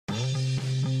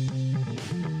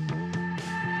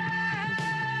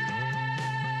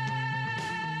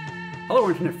Hello,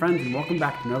 internet friends, and welcome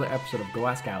back to another episode of Go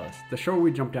Ask Alice, the show where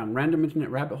we jump down random internet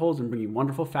rabbit holes and bring you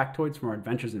wonderful factoids from our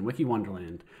adventures in Wiki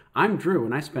Wonderland. I'm Drew,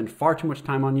 and I spend far too much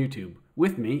time on YouTube.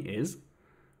 With me is...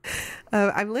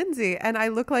 I'm Lindsay, and I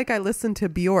look like I listen to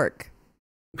Bjork.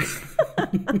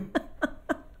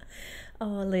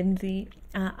 Oh, Lindsay.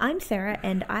 I'm Sarah,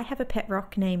 and I have a pet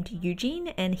rock named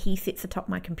Eugene, and he sits atop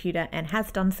my computer and has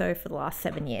done so for the last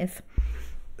 7 years.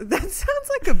 That sounds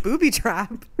like a booby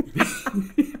trap.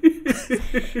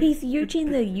 He's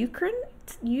Eugene the Eucrin,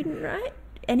 right?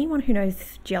 Anyone who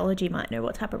knows geology might know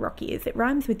what type of rock he is. It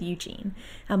rhymes with Eugene,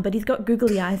 but he's got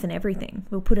googly eyes and everything.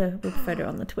 We'll put a photo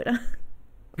on the Twitter.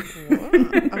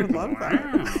 I would love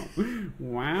that.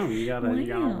 Wow, you got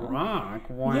a rock.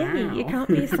 Wow. Yeah, you can't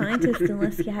be a scientist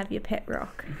unless you have your pet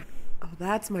rock. Oh,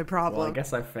 that's my problem. Well, I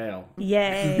guess I fail.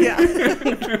 Yay. Yeah.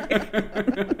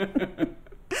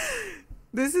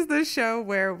 This is the show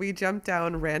where we jump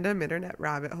down random internet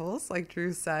rabbit holes, like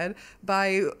Drew said,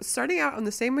 by starting out on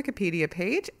the same Wikipedia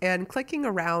page and clicking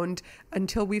around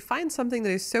until we find something that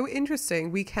is so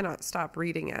interesting we cannot stop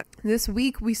reading it. This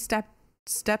week we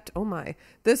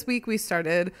This week we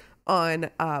started on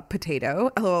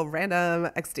potato. LOL,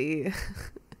 random XD.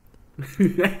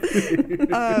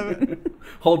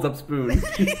 Holds up spoon.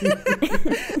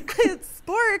 It's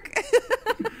spork.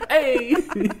 Hey!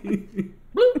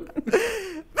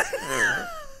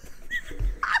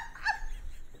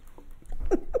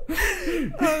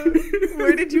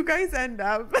 Where did you guys end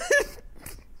up?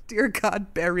 Dear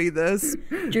God, bury this.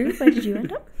 Drew, where did you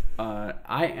end up?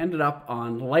 I ended up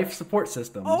on life support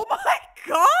systems. Oh my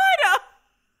God!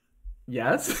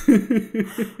 Yes?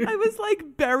 I was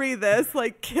like, bury this,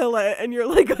 like kill it, and you're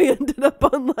like, I ended up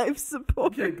on life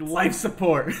support. Life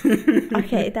support.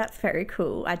 Okay, that's very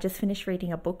cool. I just finished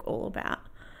reading a book all about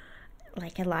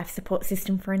like a life support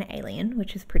system for an alien,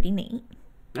 which is pretty neat.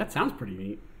 That sounds pretty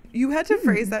neat. You had to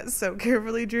phrase that so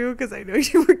carefully, Drew, because I know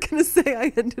you were going to say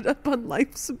I ended up on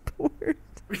life support.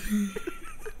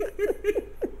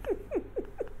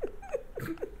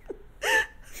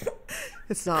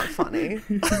 It's not funny.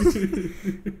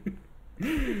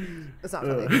 It's not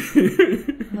funny.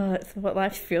 Oh, it's what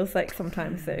life feels like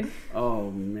sometimes, though.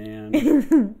 Oh,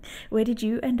 man. Where did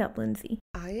you end up, Lindsay?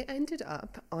 I ended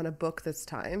up on a book this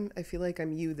time. I feel like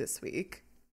I'm you this week.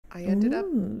 I ended up...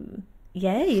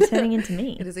 Yeah, you're turning into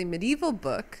me. It is a medieval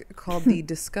book called The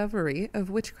Discovery of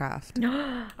Witchcraft.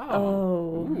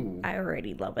 Oh, I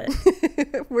already love it.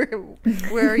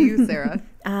 Where are you, Sarah?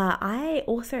 I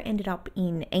also ended up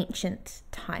in ancient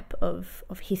type of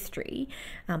history,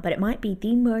 but it might be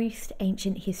the most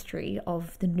ancient history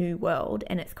of the New World,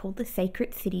 and it's called the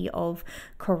Sacred City of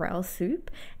Corral Soup,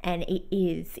 and it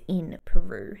is in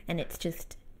Peru, and it's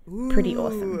just... pretty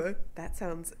awesome. That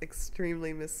sounds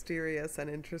extremely mysterious and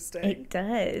interesting. It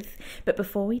does. But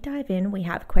before we dive in, we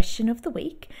have question of the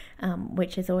week,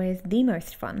 which is always the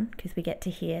most fun because we get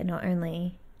to hear not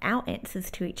only our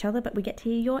answers to each other, but we get to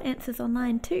hear your answers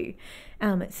online too.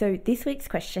 So this week's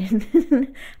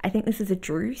question, I think this is a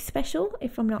Drew special,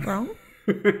 if I'm not wrong.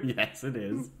 Yes, it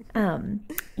is.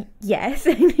 Yes,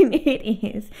 it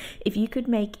is. If you could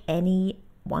make any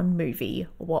one movie,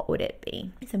 what would it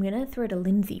be? So I'm going to throw to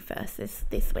Lindsay first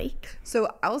this week.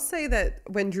 So I'll say that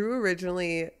when Drew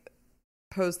originally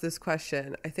posed this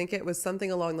question, I think it was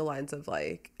something along the lines of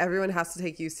like, everyone has to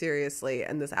take you seriously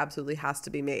and this absolutely has to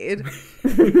be made.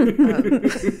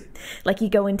 Like you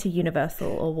go into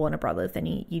Universal or Warner Brothers and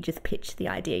you just pitch the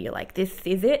idea. You're like, this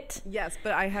is it? Yes,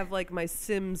 but I have like my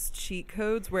Sims cheat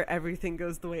codes where everything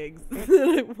goes the way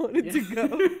that I wanted to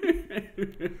go.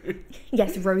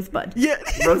 Yes, Rosebud. Yeah.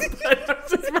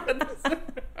 Rosebud.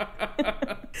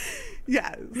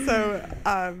 Yeah, so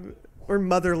or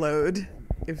Motherload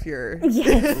if you're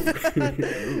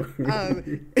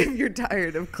if you're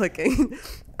tired of clicking.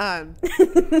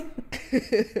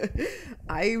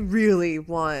 I really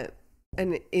want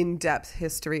an in-depth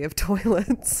history of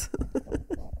toilets.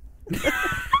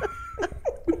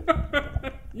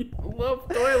 You love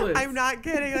toilets. I'm not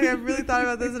kidding. Like I really thought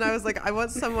about this and I was like, I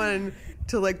want someone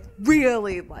to like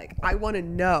really like I want to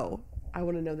know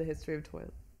the history of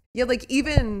toilets. Yeah, like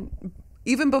even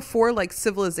before like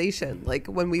civilization, like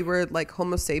when we were like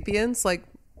Homo sapiens, like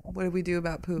what did we do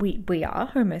about poop? We are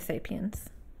Homo sapiens.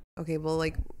 Okay, well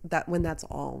like that when that's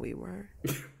all we were.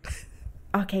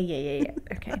 Okay, yeah.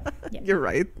 Okay. Yeah. You're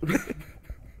right.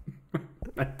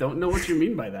 I don't know what you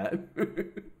mean by that.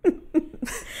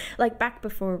 Like back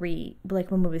before when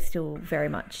we were still very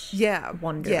much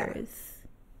wanderers.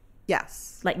 Yeah.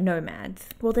 Yes. Like nomads.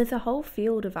 Well, there's a whole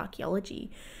field of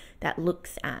archaeology that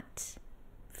looks at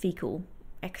fecal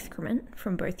excrement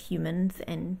from both humans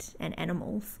and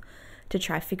animals to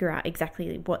try to figure out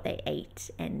exactly what they ate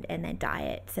and their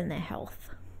diets and their health.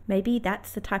 Maybe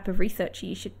that's the type of researcher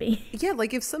you should be. Yeah,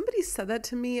 like if somebody said that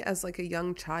to me as like a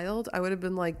young child, I would have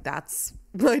been like, that's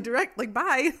my direct, like,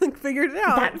 bye, like figured it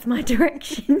out. That's my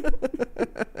direction.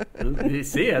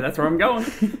 See ya, that's where I'm going.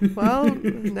 Well,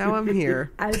 now I'm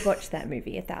here. I would watch that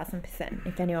movie 1,000%.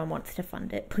 If anyone wants to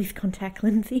fund it, please contact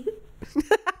Lindsay.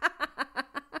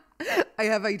 I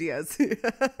have ideas.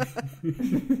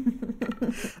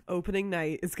 Opening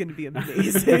night is going to be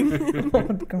amazing. Oh,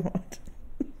 God.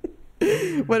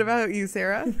 What about you,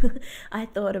 Sarah? I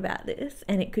thought about this,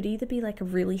 and it could either be like a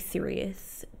really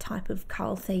serious type of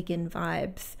Carl Sagan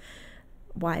vibes.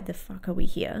 Why the fuck are we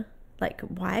here? Like,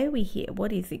 why are we here?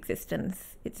 What is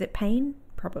existence? Is it pain?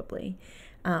 Probably.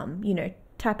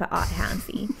 Type of art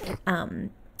housey.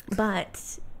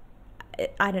 But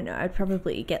I don't know. I'd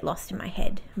probably get lost in my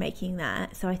head making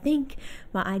that. So I think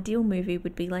my ideal movie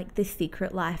would be like The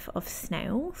Secret Life of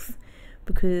Snails,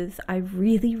 because I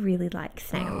really, really like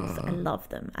snails. I love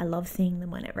them. I love seeing them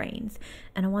when it rains.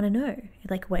 And I want to know,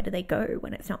 like, where do they go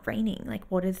when it's not raining? Like,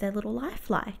 what is their little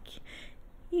life like?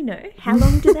 How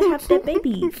long do they have their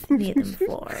babies near them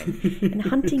for? And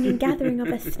hunting and gathering of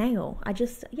a snail. I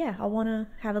want to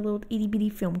have a little itty bitty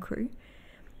film crew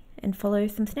and follow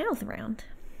some snails around.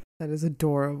 That is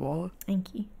adorable.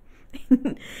 Thank you.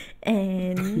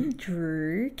 And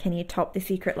Drew, can you top The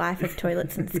Secret Life of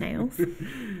Toilets and Snails?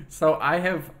 So I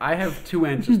have two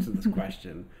answers to this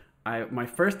question. My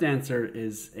first answer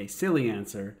is a silly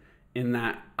answer in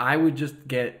that I would just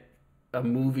get a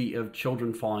movie of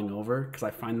children falling over because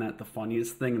I find that the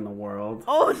funniest thing in the world.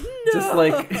 Oh no! Just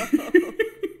like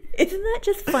isn't that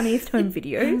just funniest home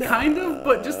video? Kind of,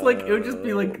 but just like it would just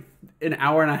be like an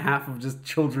hour and a half of just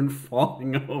children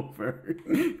falling over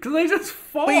because they just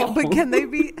fall. Wait, but can they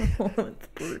be? Oh, that's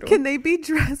brutal. Can they be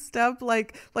dressed up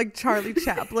like Charlie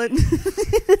Chaplin?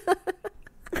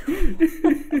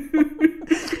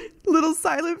 Little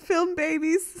silent film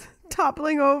babies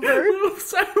toppling over. Little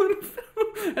silent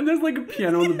film, and there's like a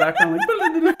piano in the background,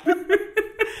 like.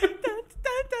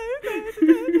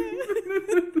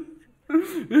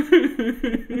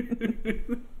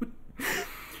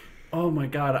 Oh my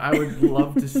God, I would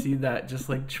love to see that. Just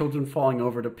like children falling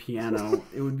over to piano.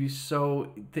 It would be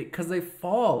so, because they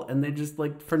fall and they just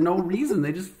like, for no reason,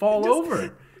 they just fall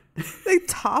over. They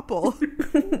topple.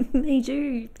 They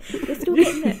do. They're still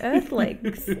getting their earth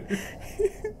legs.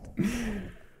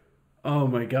 Oh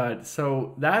my God.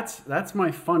 So that's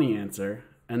my funny answer.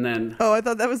 And then. Oh, I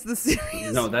thought that was the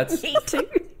serious. No, that's. Me too.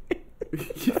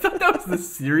 You thought that was the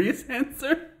serious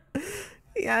answer?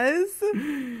 Yes.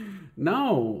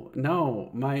 No.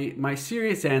 My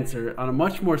serious answer, on a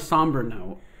much more somber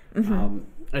note,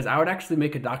 is I would actually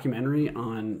make a documentary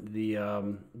on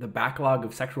the backlog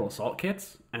of sexual assault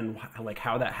kits and like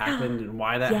how that happened and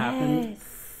why that happened,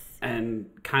 and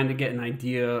kind of get an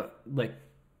idea, like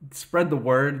spread the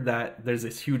word that there's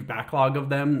this huge backlog of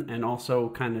them, and also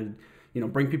kind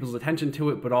of bring people's attention to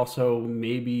it, but also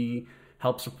maybe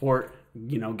help support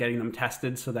getting them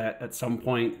tested so that at some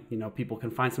point, people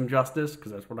can find some justice,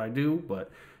 because that's what I do.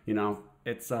 But,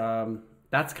 it's,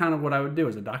 that's kind of what I would do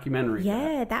as a documentary.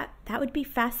 Yeah, that would be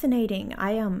fascinating.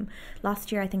 Last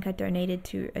year, I think I donated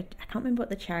to, I can't remember what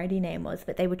the charity name was,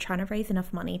 but they were trying to raise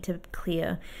enough money to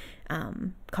clear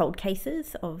cold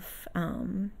cases of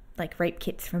like rape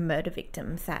kits from murder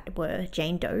victims that were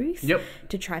Jane Doe's,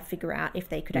 to try to figure out if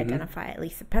they could identify at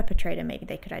least the perpetrator. Maybe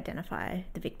they could identify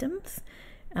the victims.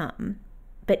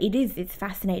 But it's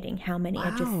fascinating how many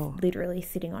are just literally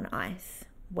sitting on ice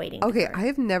waiting. Okay, I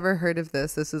have never heard of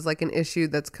this. This is like an issue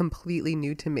that's completely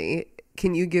new to me.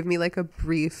 Can you give me like a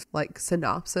brief like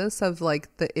synopsis of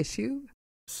like the issue?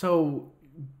 So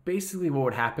basically what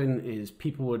would happen is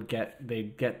people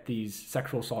they'd get these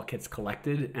sexual assault kits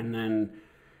collected, and then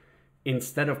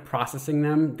instead of processing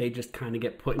them, they just kind of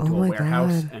get put into a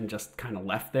warehouse and just kind of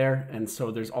left there. And so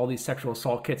there's all these sexual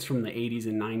assault kits from the 80s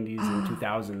and 90s and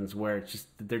 2000s where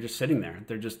they're just sitting there.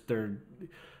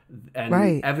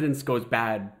 Evidence goes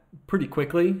bad pretty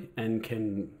quickly and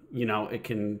it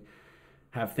can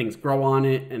have things grow on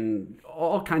it, and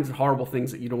all kinds of horrible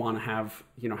things that you don't want to have,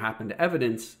 happen to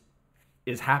evidence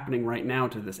is happening right now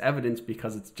to this evidence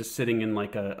because it's just sitting in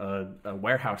like a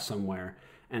warehouse somewhere.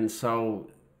 And so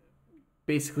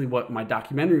basically what my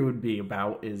documentary would be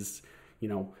about is,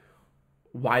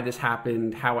 why this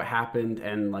happened, how it happened,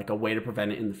 and like a way to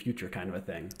prevent it in the future kind of a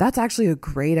thing. That's actually a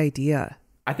great idea.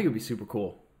 I think it'd be super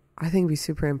cool. I think it'd be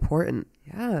super important.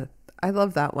 Yeah, I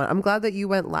love that one. I'm glad that you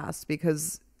went last,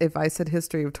 because if I said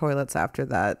history of toilets after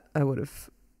that, I would have.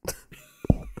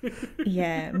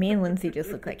 Yeah, me and Lindsay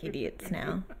just look like idiots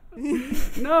now.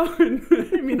 No,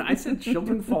 I mean, I said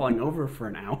children falling over for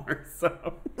an hour,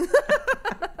 so.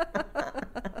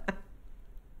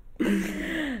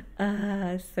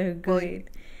 So good.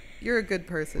 You're a good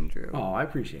person, Drew. Oh, I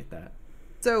appreciate that.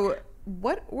 So,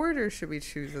 what order should we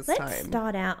choose this Let's time?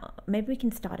 start out. Maybe we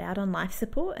can start out on life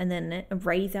support and then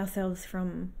raise ourselves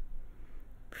from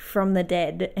the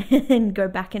dead and go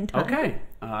back in time. Okay,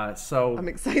 so I'm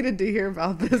excited to hear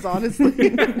about this,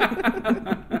 honestly.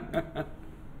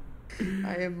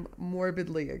 I am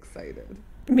morbidly excited.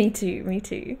 Me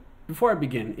too. before I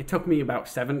begin, it took me about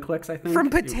 7 clicks, I think. From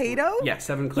potato? Yeah,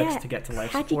 7 clicks to get to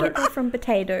life How'd you support. get there from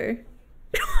potato?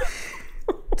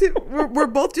 We're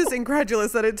both just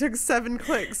incredulous that it took 7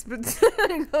 clicks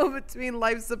between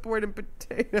life support and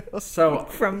potato. So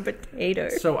From potato.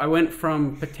 So I went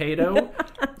from potato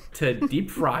to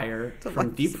deep fryer,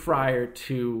 from deep fryer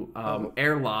to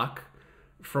airlock,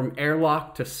 from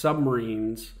airlock to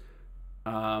submarines.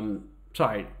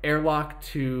 Airlock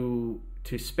to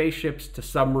spaceships to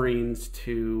submarines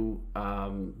to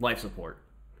life support.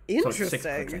 Interesting. So 6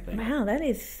 clicks, I think. Wow,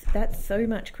 that's so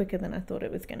much quicker than I thought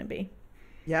it was going to be.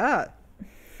 Yeah.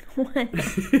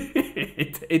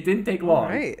 It didn't take long.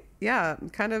 Right. Yeah. I'm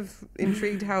kind of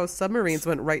intrigued how submarines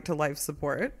went right to life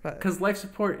support. Because life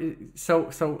support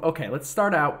okay, let's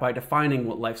start out by defining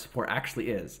what life support actually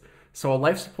is. So a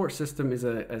life support system is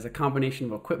a combination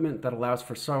of equipment that allows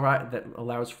for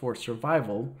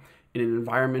survival in an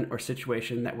environment or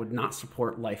situation that would not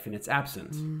support life in its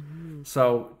absence. Mm-hmm.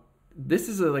 So this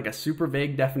is a super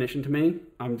vague definition to me.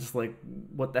 I'm just like,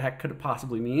 what the heck could it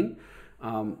possibly mean?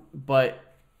 But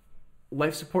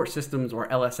life support systems, or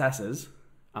LSSs,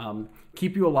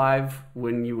 keep you alive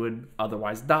when you would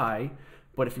otherwise die.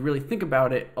 But if you really think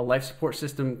about it, a life support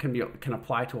system can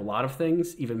apply to a lot of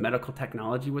things, even medical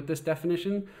technology with this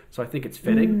definition. So I think it's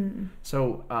fitting.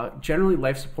 So generally,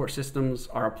 life support systems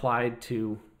are applied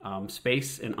to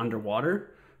space and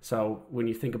underwater. So when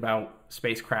you think about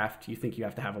spacecraft, you think you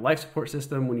have to have a life support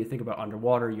system. When you think about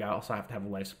underwater, you also have to have a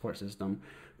life support system.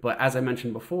 But as I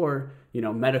mentioned before,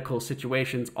 medical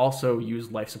situations also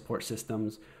use life support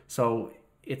systems. So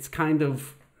it's kind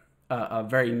of a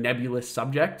very nebulous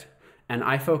subject. And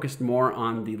I focused more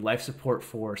on the life support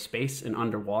for space and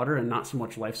underwater, and not so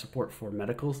much life support for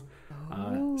medical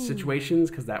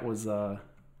situations, because that was a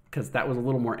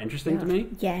little more interesting to me.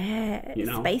 Yeah,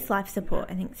 space life support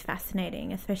I think is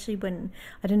fascinating, especially when,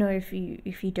 I don't know if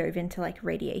you dove into like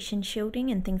radiation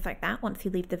shielding and things like that once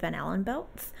you leave the Van Allen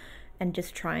belts, and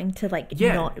just trying to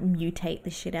not mutate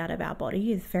the shit out of our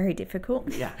body is very difficult.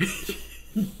 Yeah.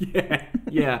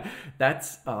 yeah.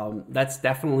 That's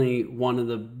definitely one of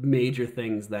the major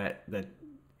things that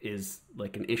is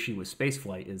like an issue with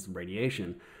spaceflight is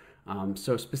radiation.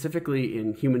 So specifically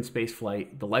in human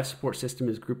spaceflight, the life support system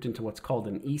is grouped into what's called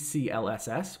an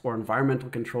ECLSS, or Environmental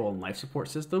Control and Life Support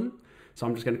System. So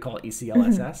I'm just going to call it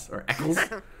ECLSS, or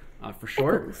ECLS for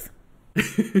short.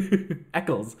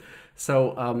 ECLS.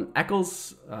 So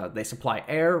ECLS, they supply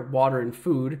air, water, and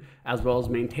food, as well as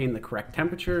maintain the correct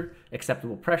temperature,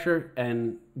 acceptable pressure,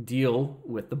 and deal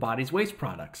with the body's waste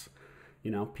products.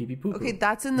 Pee pee poo poo. Okay,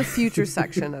 that's in the future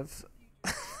section of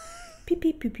Pee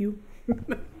pee poo poo.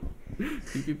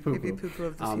 Pee pee poo poo poo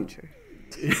of the future.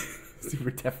 So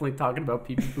we're definitely talking about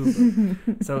pee pee poo poo.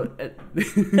 So the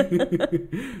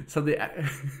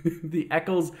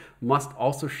ECLS must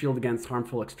also shield against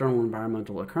harmful external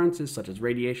environmental occurrences such as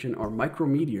radiation or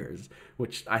micrometeors,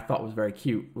 which I thought was very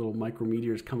cute. Little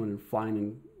micrometeors coming and flying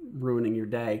and ruining your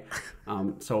day.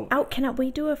 So can we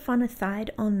do a fun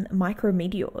aside on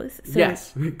micrometeors? So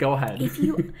yes, go ahead.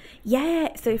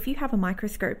 So if you have a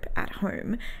microscope at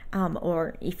home,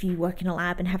 or if you work in a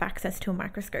lab and have access to a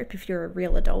microscope, if you're a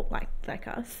real adult like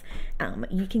us,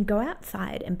 you can go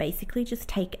outside and basically just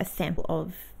take a sample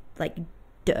of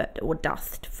dirt or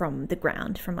dust from the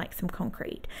ground, from some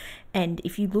concrete, and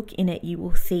if you look in it, you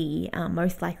will see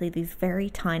most likely these very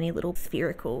tiny little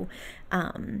spherical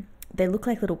they look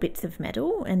like little bits of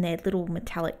metal, and they're little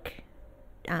metallic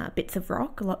bits of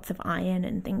rock, lots of iron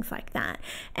and things like that.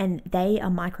 And they are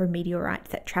micrometeorites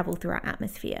that travel through our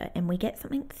atmosphere. And we get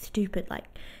something stupid like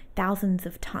thousands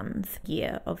of tons a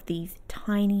year of these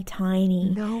tiny,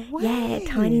 No way. yeah,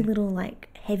 tiny little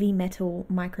heavy metal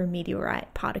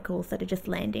micrometeorite particles that are just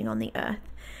landing on the earth.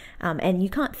 And you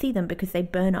can't see them because they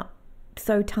burn up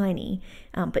so tiny,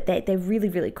 but they're really,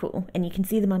 really cool, and you can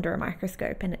see them under a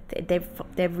microscope, and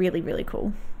they're really, really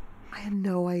cool. I had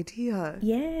no idea.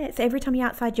 Yeah, so every time you're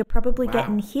outside, you're probably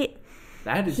getting hit.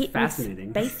 That is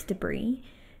fascinating. With space debris,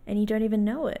 and you don't even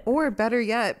know it. Or better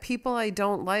yet, people I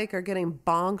don't like are getting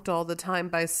bonked all the time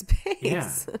by space. Yeah.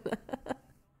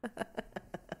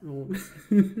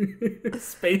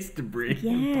 Space debris.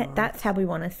 Yeah, that's how we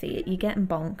want to see it. You're getting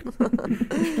bonked.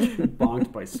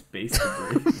 Bonked by space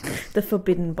debris. The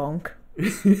forbidden bonk.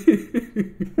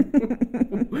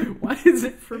 Why is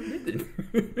it forbidden?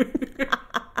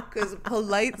 Because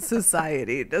polite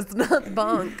society does not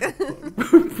bonk.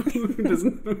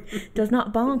 Does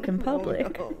not bonk in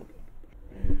public.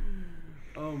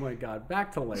 Oh my god,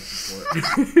 back to life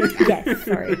support. Yes,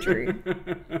 sorry, Drew.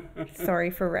 Sorry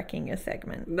for wrecking your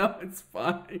segment. No, it's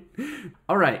fine.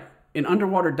 All right, in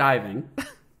underwater diving,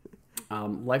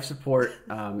 life support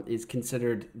is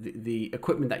considered the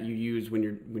equipment that you use when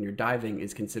you're diving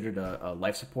is considered a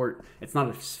life support. It's not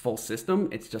a full system;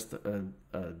 it's just a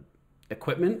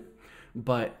equipment.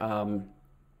 But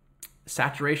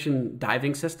saturation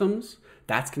diving systems,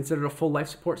 that's considered a full life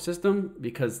support system,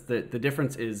 because the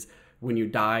difference is when you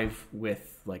dive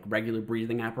with like regular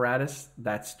breathing apparatus,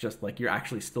 that's just like you're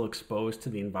actually still exposed to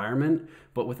the environment.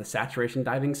 But with a saturation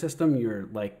diving system,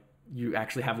 you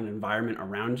actually have an environment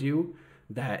around you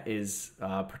that is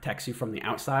protects you from the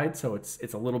outside. So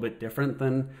it's a little bit different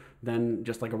than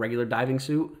just like a regular diving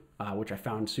suit, which I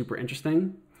found super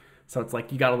interesting. So it's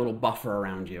like you got a little buffer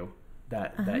around you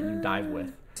that you dive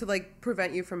with. To like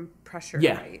prevent you from pressure,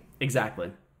 Yeah, right?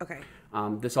 exactly. Okay.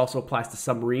 This also applies to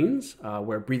submarines,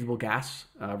 where breathable gas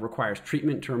requires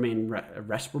treatment to remain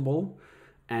respirable,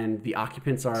 and the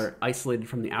occupants are isolated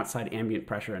from the outside ambient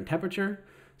pressure and temperature.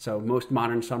 So most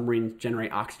modern submarines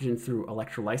generate oxygen through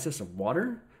electrolysis of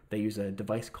water. They use a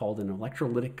device called an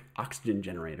electrolytic oxygen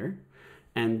generator.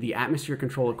 And the atmosphere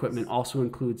control equipment also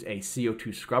includes a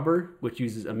CO2 scrubber, which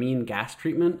uses amine gas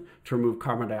treatment to remove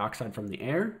carbon dioxide from the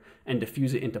air and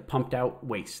diffuse it into pumped out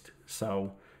waste.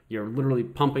 So you're literally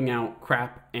pumping out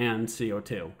crap and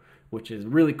CO2, which is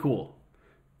really cool.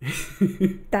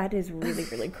 That is really,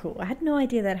 really cool. I had no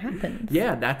idea that happened.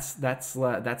 Yeah, that's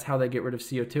how they get rid of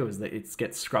CO2, is that it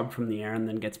gets scrubbed from the air and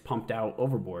then gets pumped out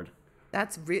overboard.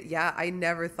 That's yeah, I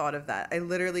never thought of that. I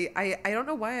don't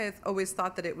know why I've always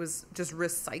thought that it was just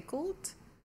recycled.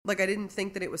 Like I didn't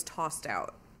think that it was tossed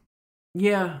out.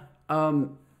 Yeah,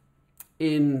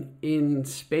 in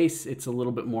space it's a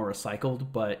little bit more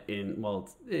recycled, but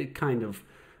it kind of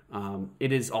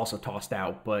it is also tossed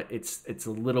out, but it's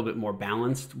a little bit more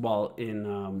balanced. While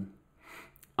in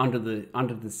under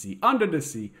the sea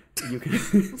you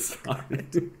can sorry,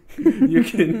 you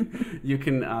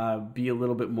can be a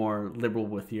little bit more liberal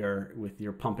with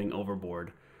your pumping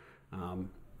overboard.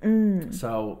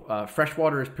 So fresh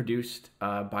water is produced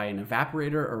by an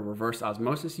evaporator or reverse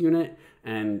osmosis unit,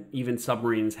 and even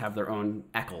submarines have their own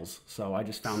ECLs. So I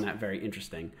just found that very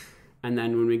interesting. And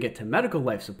then when we get to medical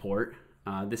life support,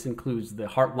 this includes the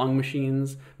heart-lung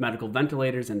machines, medical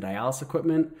ventilators, and dialysis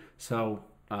equipment. So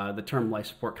the term life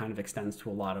support kind of extends to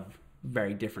a lot of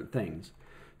very different things.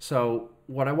 So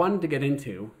what I wanted to get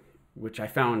into, which I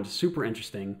found super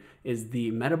interesting, is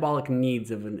the metabolic needs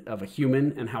of a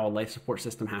human and how a life support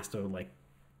system has to like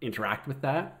interact with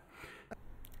that.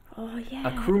 Oh, yeah.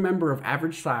 A crew member of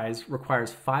average size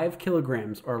requires 5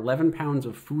 kilograms or 11 pounds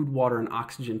of food, water, and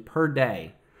oxygen per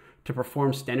day to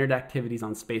perform standard activities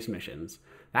on space missions.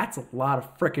 That's a lot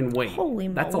of freaking weight. Holy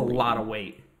moly. That's a lot of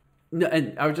weight. No,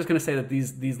 and I was just going to say that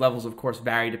these levels, of course,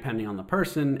 vary depending on the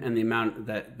person and the amount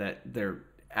that their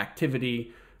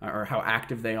activity or how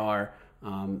active they are.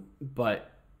 But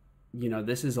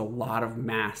this is a lot of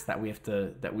mass that we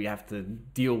have to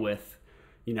deal with.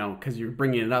 Because you're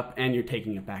bringing it up and you're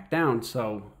taking it back down.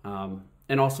 So,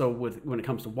 and also when it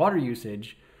comes to water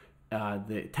usage,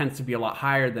 it tends to be a lot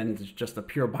higher than just the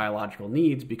pure biological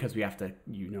needs, because we have to,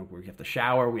 we have to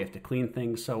shower, we have to clean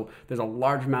things. So there's a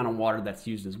large amount of water that's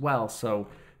used as well. So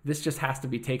this just has to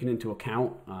be taken into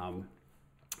account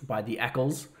by the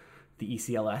ECLS, the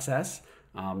ECLSS.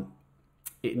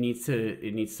 It needs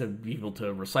to be able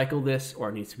to recycle this, or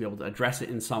it needs to be able to address it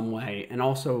in some way. And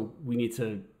also we need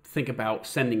to think about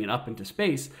sending it up into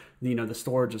space, the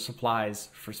storage of supplies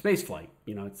for space flight.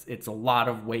 It's a lot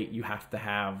of weight you have to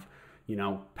have,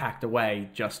 packed away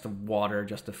just of water,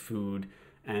 just of food,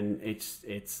 and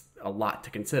it's a lot to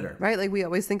consider. Right? Like we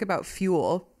always think about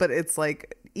fuel, but it's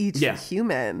like each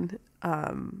human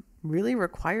really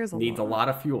requires needs a lot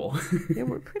of fuel. Yeah,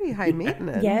 we're pretty high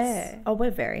maintenance. Yeah. Oh, we're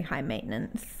very high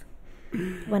maintenance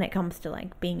when it comes to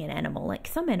like being an animal. Like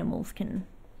some animals can,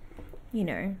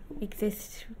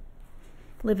 exist,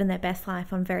 living their best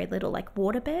life on very little. Like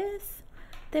water bears,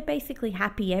 they're basically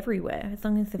happy everywhere as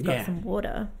long as they've got some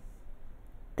water.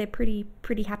 They're pretty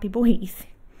happy boys.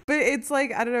 But it's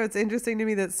like, I don't know, it's interesting to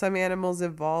me that some animals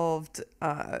evolved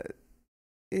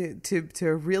to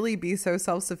really be so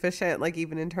self-sufficient, like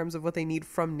even in terms of what they need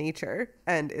from nature.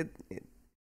 And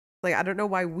Like, I don't know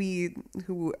why we,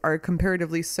 who are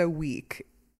comparatively so weak,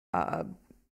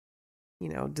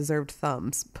 deserved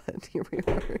thumbs, but here we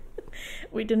are.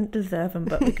 We didn't deserve them,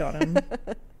 but we got them.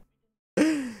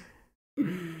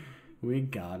 We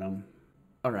got them.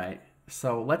 All right.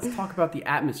 So let's talk about the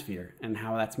atmosphere and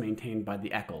how that's maintained by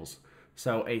the Eccles.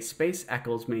 So a space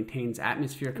Eccles maintains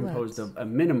atmosphere composed of a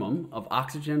minimum of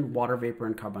oxygen, water vapor,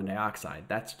 and carbon dioxide.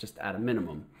 That's just at a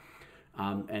minimum.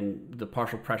 And the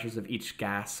partial pressures of each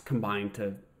gas combine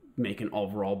to make an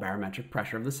overall barometric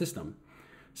pressure of the system.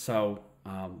 So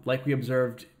like we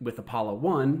observed with Apollo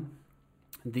 1,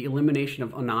 the elimination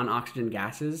of non-oxygen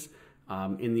gases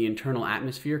in the internal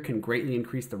atmosphere can greatly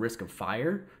increase the risk of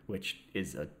fire, which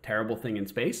is a terrible thing in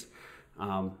space,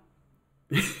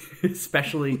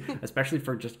 especially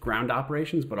for just ground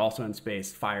operations, but also in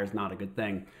space, fire is not a good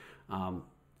thing.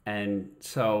 And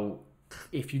so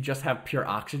if you just have pure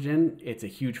oxygen, it's a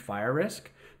huge fire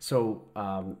risk.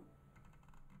 So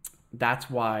that's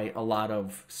why a lot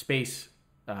of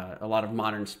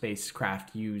modern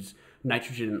spacecraft use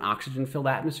nitrogen and oxygen filled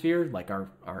atmosphere, like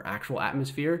our actual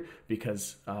atmosphere,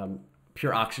 because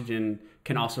pure oxygen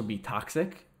can also be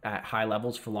toxic at high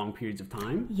levels for long periods of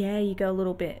time. Yeah, you go a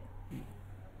little bit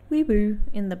wee-woo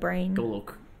in the brain.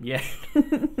 Yeah,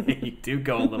 you do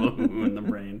go a little woo in the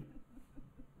brain.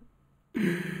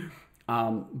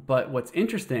 But what's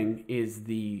interesting is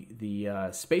the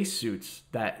space suits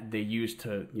that they use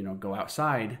to go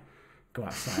outside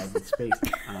with space.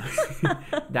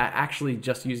 That actually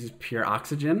just uses pure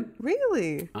oxygen.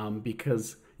 Really?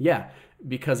 Because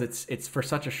it's for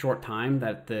such a short time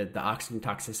that the oxygen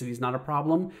toxicity is not a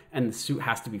problem, and the suit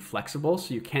has to be flexible,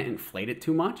 so you can't inflate it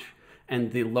too much.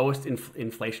 And the lowest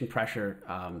inflation pressure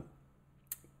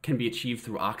can be achieved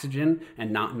through oxygen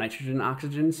and not nitrogen and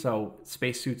oxygen. So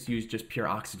spacesuits use just pure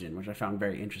oxygen, which I found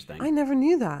very interesting. I never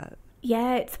knew that.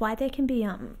 Yeah, it's why there can be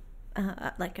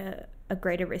like a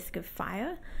greater risk of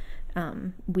fire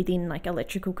within like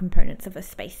electrical components of a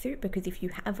spacesuit, because if you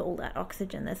have all that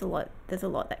oxygen, there's a lot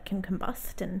that can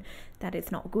combust, and that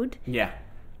is not good. Yeah,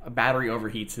 a battery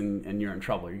overheats and you're in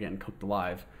trouble. You're getting cooked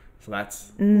alive. So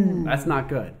that's not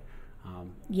good.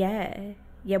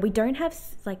 Yeah, we don't have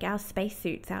like our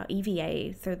spacesuits, our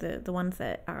EVA, so the ones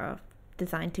that are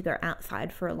designed to go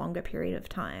outside for a longer period of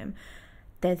time.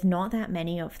 There's not that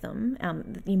many of them.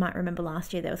 You might remember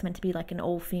last year there was meant to be like an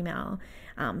all-female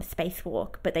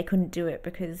spacewalk, but they couldn't do it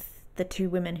because the two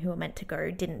women who were meant to go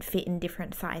didn't fit in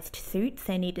different sized suits.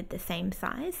 They needed the same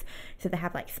size. So they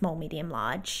have like small, medium,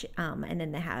 large, and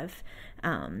then they have,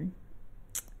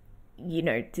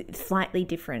 slightly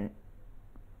different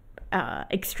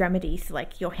extremities,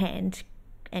 like your hand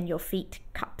and your feet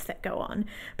cups that go on,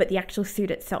 but the actual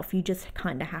suit itself you just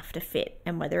kind of have to fit,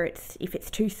 and if it's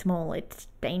too small it's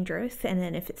dangerous, and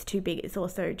then if it's too big it's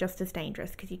also just as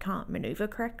dangerous because you can't maneuver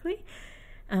correctly.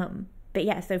 But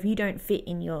yeah, so if you don't fit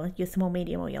in your small,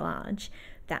 medium, or your large,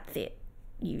 that's it.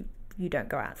 You don't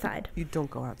go outside. You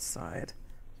don't go outside.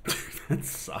 That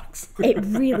sucks. It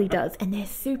really does, and they're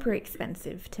super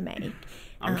expensive to make.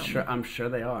 I'm sure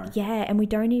they are. Yeah, and we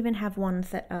don't even have ones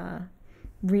that are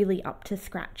really up to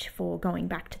scratch for going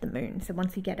back to the moon. So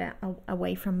once you get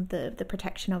away from the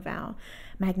protection of our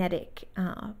magnetic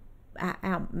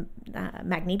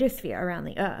magnetosphere around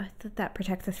the Earth that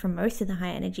protects us from most of the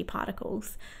high energy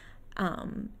particles,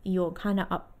 you're kind of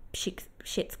up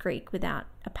shit's creek without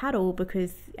a paddle,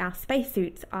 because our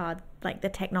spacesuits are like the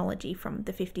technology from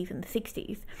the 50s and the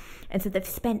 60s, and so they've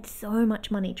spent so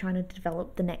much money trying to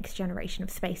develop the next generation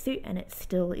of spacesuit, and it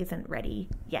still isn't ready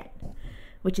yet,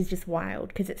 which is just wild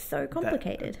because it's so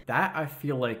complicated. That I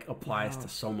feel like applies to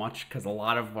so much, because a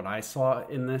lot of what I saw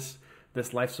in this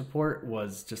life support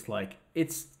was just like,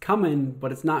 it's coming,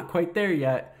 but it's not quite there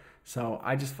yet. So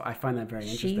I find that very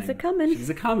interesting. She's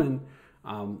a coming.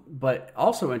 But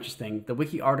also interesting, the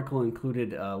wiki article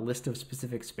included a list of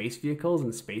specific space vehicles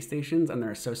and space stations and their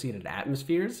associated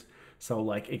atmospheres. So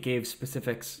like it gave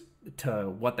specifics to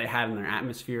what they had in their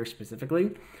atmosphere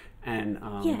specifically. And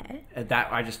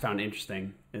that I just found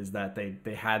interesting, is that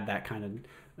they had that kind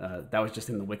of, that was just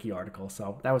in the wiki article.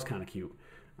 So that was kind of cute.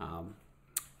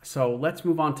 So let's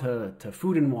move on to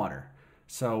food and water.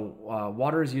 So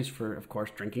water is used for, of course,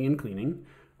 drinking and cleaning.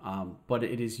 But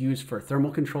it is used for thermal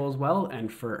control as well,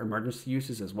 and for emergency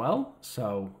uses as well.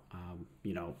 So,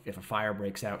 if a fire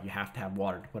breaks out, you have to have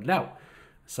water to put it out.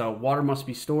 So water must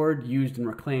be stored, used, and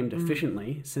reclaimed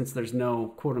efficiently, since there's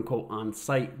no quote-unquote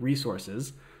on-site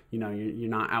resources. You're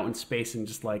not out in space and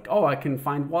just like, oh, I can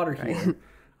find water here.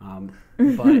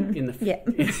 But in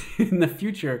the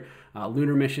future,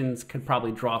 lunar missions could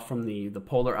probably draw from the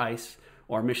polar ice,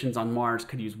 or missions on Mars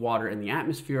could use water in the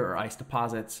atmosphere or ice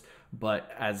deposits.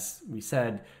 But as we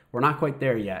said, we're not quite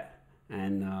there yet.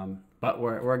 But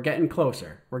we're getting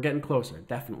closer. We're getting closer,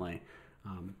 definitely.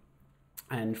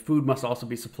 And food must also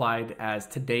be supplied, as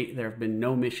to date there have been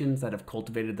no missions that have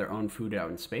cultivated their own food out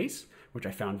in space, which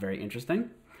I found very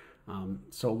interesting.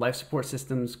 So life support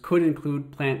systems could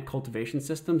include plant cultivation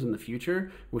systems in the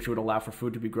future, which would allow for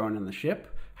food to be grown on the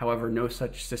ship. However, no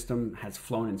such system has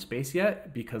flown in space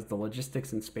yet because the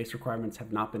logistics and space requirements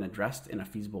have not been addressed in a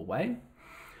feasible way.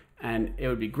 And it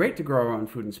would be great to grow our own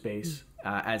food in space,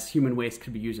 as human waste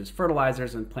could be used as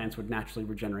fertilizers and plants would naturally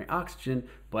regenerate oxygen.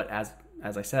 But as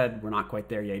I said, we're not quite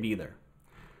there yet either.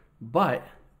 But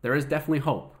there is definitely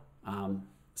hope.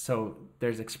 So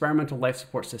there's experimental life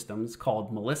support systems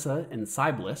called Melissa and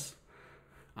Cyblis,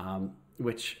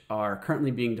 which are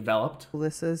currently being developed.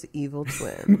 Melissa's evil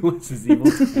twin. Melissa's evil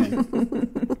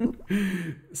twin.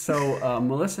 So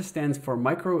Melissa stands for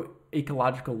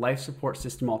Microecological Life Support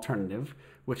System Alternative,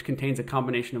 which contains a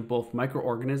combination of both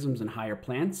microorganisms and higher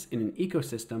plants in an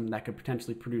ecosystem that could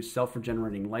potentially produce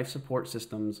self-regenerating life support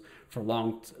systems for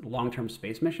long-term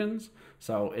space missions.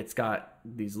 So it's got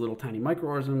these little tiny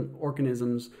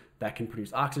microorganisms that can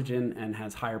produce oxygen, and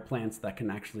has higher plants that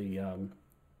can actually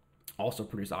also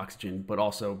produce oxygen, but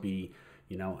also be,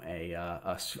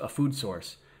 a food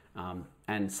source.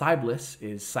 And Cyblis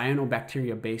is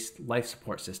cyanobacteria-based life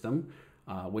support system,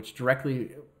 which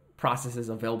directly processes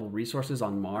available resources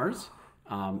on Mars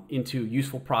into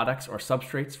useful products or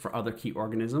substrates for other key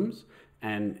organisms,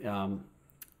 and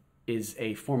is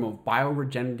a form of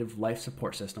bioregenerative life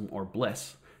support system, or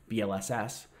BLIS,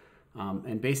 BLSS.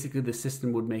 And basically the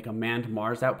system would make a manned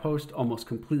Mars outpost almost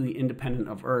completely independent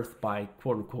of Earth by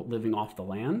quote unquote living off the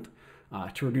land,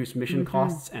 to reduce mission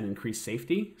costs and increase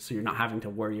safety. So you're not having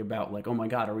to worry about like, oh my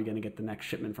God, are we going to get the next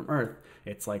shipment from Earth?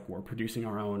 It's like we're producing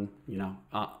our own,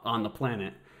 on the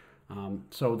planet.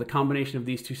 So the combination of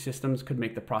these two systems could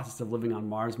make the process of living on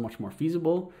Mars much more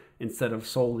feasible, instead of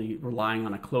solely relying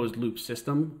on a closed loop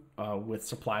system with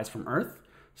supplies from Earth.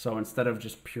 So instead of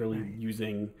just purely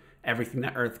using everything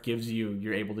that Earth gives you,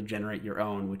 you're able to generate your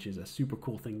own, which is a super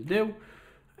cool thing to do.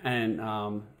 And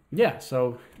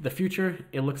so the future,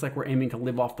 it looks like we're aiming to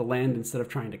live off the land instead of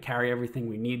trying to carry everything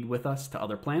we need with us to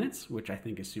other planets, which I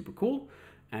think is super cool.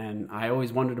 And I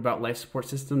always wondered about life support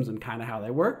systems and kind of how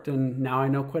they worked, and now I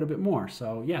know quite a bit more.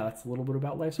 So yeah, that's a little bit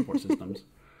about life support systems.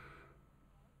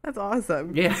 That's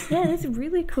awesome. Yeah. Yeah, that's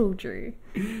really cool, Drew.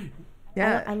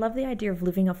 Yeah. I love the idea of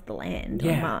living off the land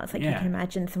on Mars. Like you can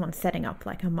imagine someone setting up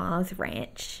like a Mars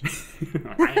ranch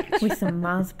with some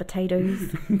Mars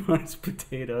potatoes. Mars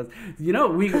potatoes. We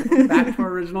go back to our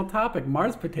original topic,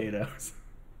 Mars potatoes.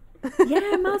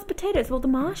 Yeah, Mars potatoes. Well, The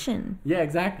Martian. Yeah,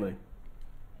 exactly.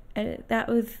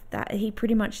 That he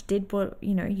pretty much did what,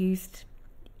 used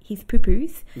his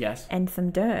poo-poos. Yes. And some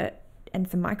dirt and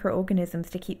some microorganisms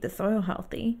to keep the soil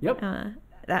healthy. Yep.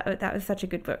 That was such a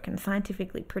good book and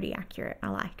scientifically pretty accurate. I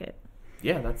like it.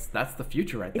 Yeah, that's the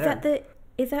future right there.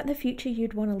 Is that the future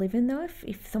you'd want to live in though?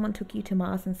 If someone took you to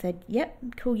Mars and said,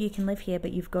 "Yep, cool, you can live here,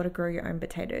 but you've got to grow your own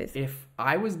potatoes." If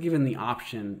I was given the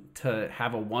option to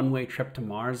have a one-way trip to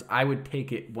Mars, I would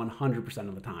take it 100%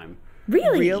 of the time.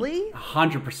 Really?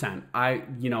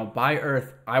 100%. By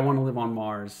Earth, I want to live on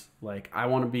Mars. Like, I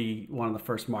want to be one of the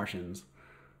first Martians.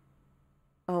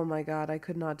 Oh my God, I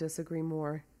could not disagree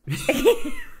more.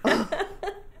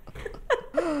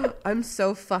 I'm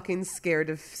so fucking scared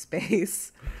of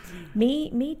space.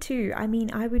 Me too. I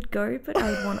mean, I would go, but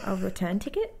I would want a return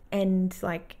ticket and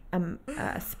like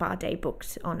a spa day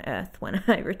booked on Earth when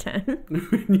I return.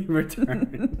 When you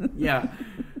return. Yeah.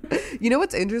 You know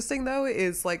what's interesting though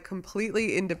is like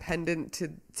completely independent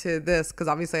to this, because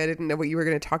obviously I didn't know what you were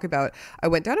going to talk about. I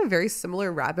went down a very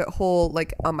similar rabbit hole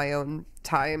like on my own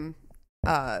time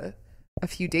a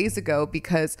few days ago,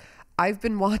 because I've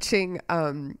been watching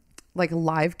like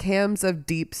live cams of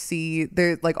deep sea.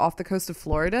 They're like off the coast of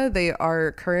Florida. They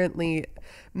are currently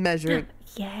measuring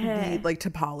the like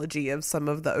topology of some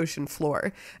of the ocean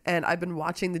floor, and I've been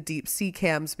watching the deep sea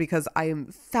cams because I am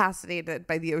fascinated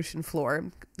by the ocean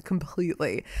floor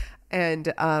completely.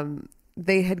 And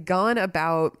they had gone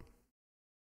about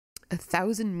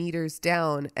 1,000 meters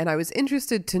down, and I was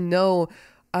interested to know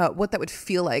what that would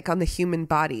feel like on the human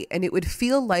body, and it would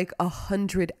feel like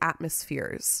 100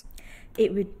 atmospheres.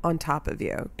 It would on top of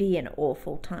you. Be an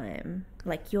awful time.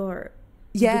 Like you're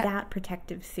without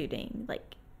protective suiting,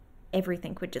 like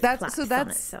everything would just collapse on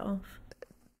itself.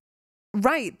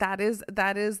 Right. That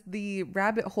is the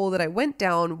rabbit hole that I went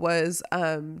down, was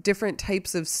different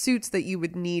types of suits that you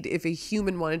would need if a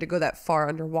human wanted to go that far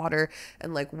underwater,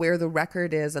 and like where the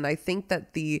record is. And I think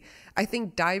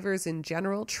divers in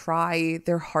general try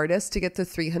their hardest to get to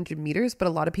 300 meters, but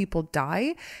a lot of people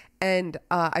die. And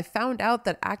I found out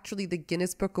that actually the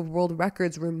Guinness Book of World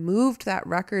Records removed that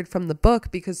record from the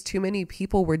book because too many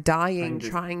people were dying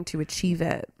trying to achieve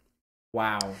it.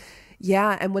 Wow.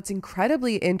 Yeah, and what's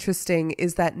incredibly interesting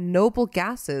is that noble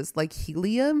gases like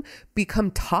helium become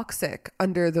toxic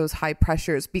under those high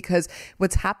pressures, because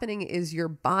what's happening is your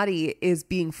body is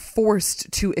being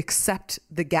forced to accept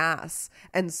the gas.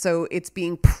 And so it's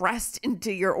being pressed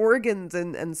into your organs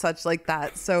and such like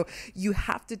that. So you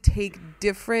have to take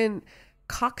different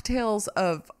cocktails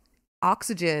of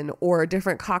oxygen or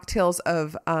different cocktails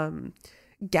of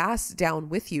gas down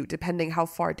with you, depending how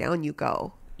far down you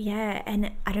go. Yeah,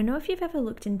 and I don't know if you've ever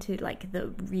looked into like the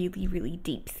really, really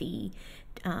deep sea,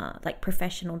 like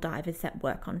professional divers that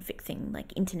work on fixing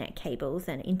like internet cables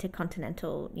and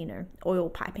intercontinental,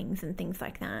 oil pipings and things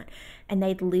like that. And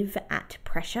they'd live at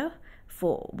pressure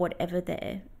for whatever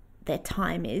their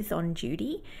time is on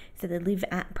duty. So they live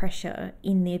at pressure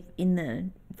in the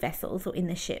vessels or in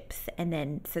the ships, and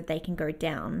then so they can go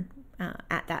down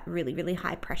at that really, really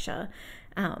high pressure,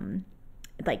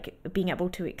 like being able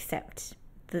to accept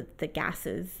the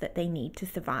gases that they need to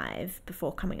survive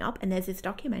before coming up. And there's this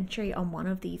documentary on one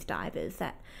of these divers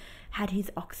that had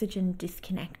his oxygen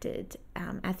disconnected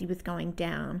as he was going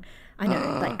down. I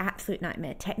know, like absolute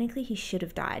nightmare. Technically, he should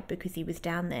have died because he was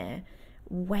down there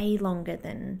way longer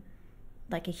than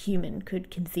like a human could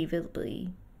conceivably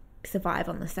survive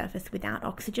on the surface without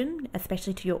oxygen,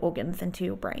 especially to your organs and to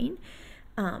your brain.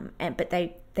 But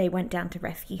they went down to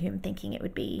rescue him thinking it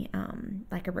would be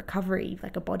like a recovery,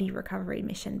 like a body recovery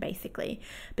mission basically.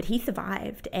 But he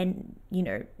survived, and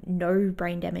no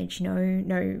brain damage,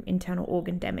 no internal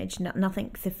organ damage,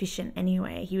 nothing sufficient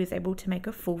anyway. He was able to make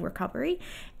a full recovery,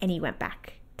 and he went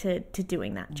back to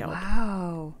doing that job.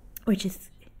 Wow. Which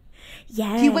is,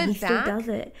 yeah, he still does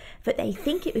it. But they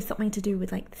think it was something to do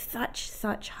with like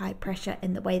such high pressure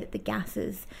and the way that the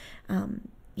gases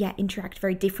interact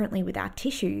very differently with our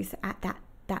tissues at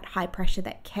that high pressure,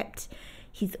 that kept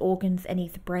his organs and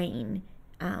his brain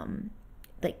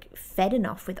like fed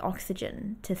enough with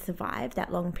oxygen to survive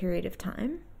that long period of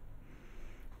time.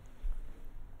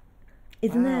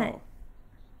 Isn't that?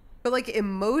 But like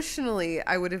emotionally,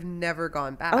 I would have never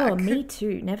gone back. Oh, me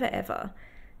too. Never ever.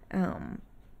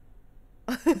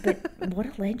 But what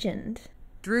a legend.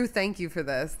 Drew, thank you for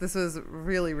this. This was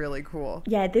really, really cool.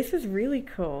 Yeah, this was really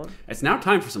cool. It's now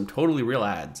time for some totally real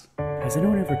ads. Has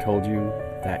anyone ever told you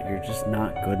that you're just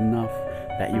not good enough,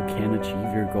 that you can't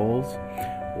achieve your goals?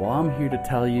 Well, I'm here to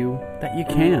tell you that you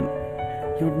can.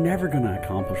 You're never going to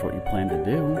accomplish what you plan to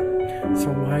do. So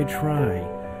why try?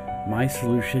 My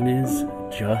solution is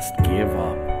just give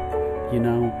up.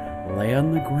 Lay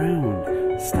on the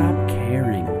ground. Stop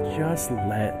caring. Just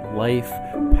let life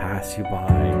pass you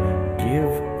by.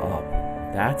 Give up.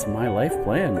 That's my life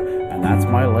plan, and that's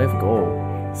my life goal.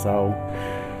 So,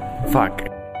 fuck.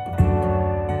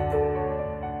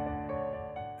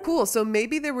 Cool. So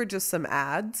maybe there were just some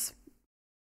ads,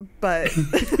 but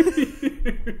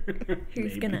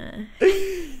who's gonna?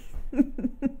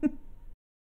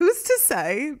 Who's to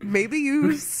say? Maybe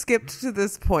you skipped to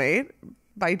this point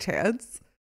by chance.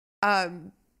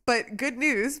 But good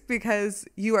news, because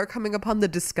you are coming upon the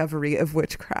discovery of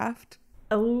witchcraft.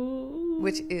 Oh.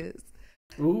 Which is...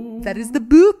 Ooh. That is the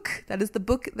book. That is the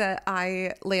book that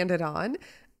I landed on.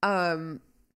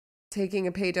 Taking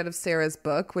a page out of Sarah's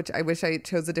book, which I wish I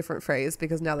chose a different phrase,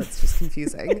 because now that's just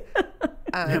confusing.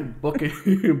 Book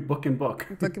and book.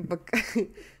 Book and book.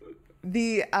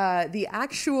 The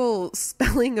actual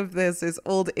spelling of this is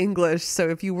Old English, so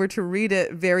if you were to read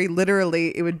it very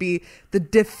literally, it would be the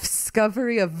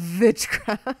discovery of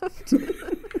witchcraft.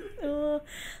 Oh,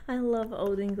 I love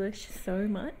Old English so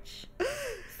much.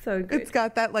 So good. It's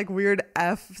got that like weird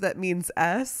F that means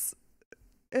S.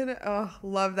 And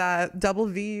love that. Double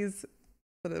V's.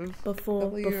 Sort of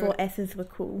before S's were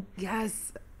cool.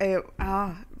 Yes.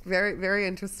 Very, very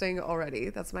interesting already.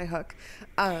 That's my hook.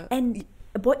 And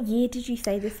what year did you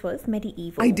say this was?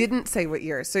 Medieval? I didn't say what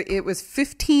year. So it was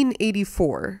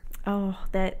 1584. Oh,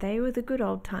 they were the good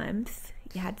old times.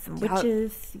 You had some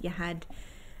witches. You had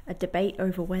a debate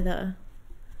over whether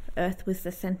Earth was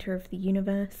the center of the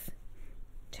universe.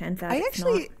 Turns out it's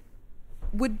not.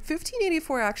 Would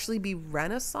 1584 actually be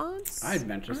Renaissance? I'd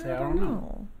venture to say I don't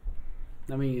know.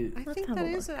 I mean, I think that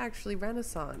is actually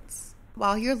Renaissance.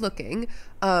 While you're looking,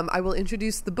 I will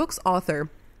introduce the book's author.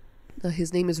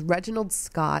 His name is Reginald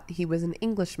Scott. He was an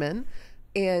Englishman,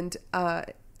 and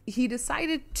he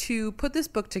decided to put this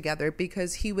book together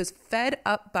because he was fed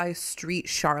up by street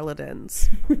charlatans.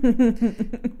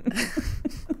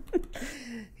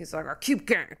 He's like, I keep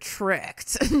getting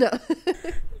tricked. No.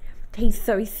 He's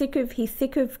sick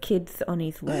of kids on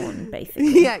his lawn,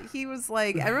 basically. Yeah, he was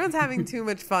like, everyone's having too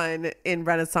much fun in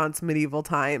Renaissance medieval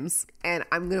times, and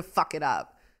I'm gonna fuck it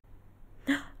up.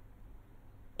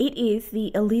 It is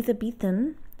the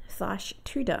Elizabethan /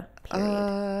 Tudor period.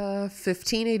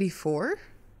 1584.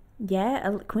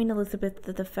 Yeah, Queen Elizabeth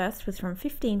I was from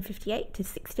 1558 to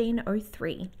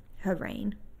 1603, her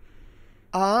reign.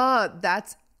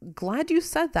 That's glad you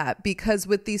said that, because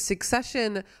with the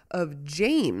succession of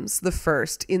James the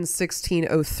First in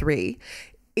 1603,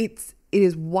 it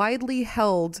is widely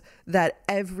held that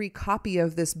every copy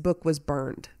of this book was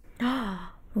burned.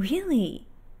 Really?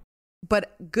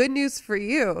 But good news for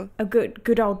you. A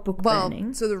good old book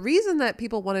burning. So the reason that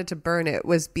people wanted to burn it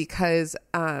was because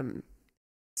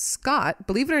Scott,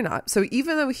 believe it or not, so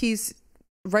even though he's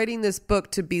writing this book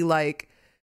to be like,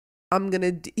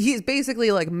 he's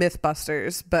basically like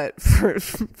Mythbusters, but for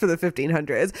the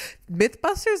 1500s.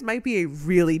 Mythbusters might be a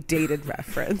really dated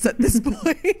reference at this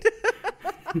point.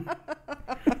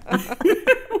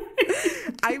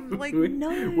 I'm like,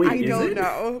 no, I don't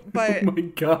know, but oh my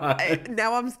God.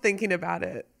 now I'm thinking about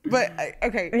it. But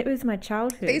okay, it was my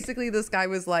childhood. basically this guy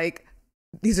was like,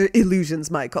 these are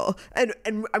illusions, Michael, and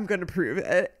I'm going to prove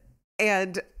it.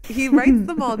 And he writes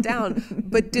them all down.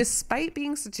 But despite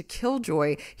being such a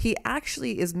killjoy, he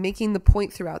actually is making the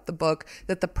point throughout the book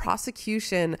that the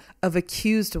prosecution of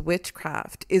accused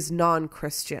witchcraft is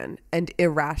non-Christian and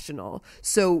irrational.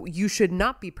 So you should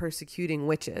not be persecuting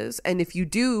witches. And if you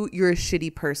do, you're a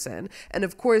shitty person. And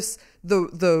of course,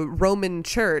 the Roman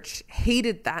Church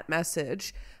hated that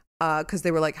message because they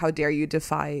were like, how dare you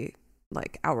defy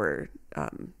like our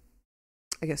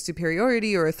I guess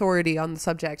superiority or authority on the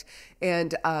subject.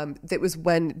 And that was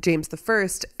when James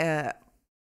I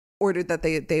ordered that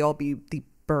they all be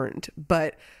burned.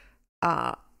 But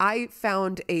I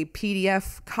found a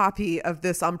PDF copy of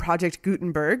this on Project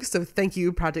Gutenberg, so thank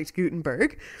you, Project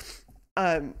Gutenberg.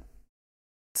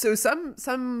 So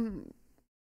some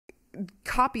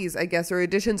copies, I guess, or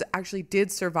editions actually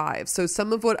did survive. So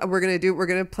some of what we're going to do, we're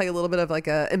going to play a little bit of like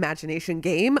a imagination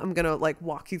game. I'm going to like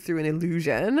walk you through an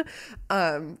illusion,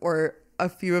 or a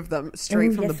few of them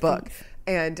straight from the book. Please.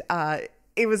 And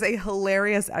it was a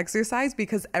hilarious exercise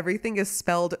because everything is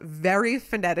spelled very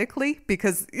phonetically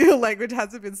because language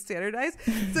hasn't been standardized.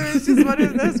 So it's just one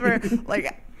of those where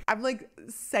like I'm like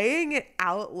saying it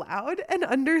out loud and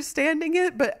understanding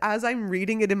it, but as I'm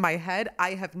reading it in my head,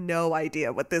 I have no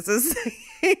idea what this is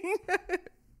saying.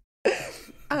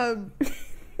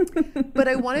 But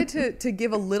I wanted to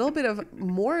give a little bit of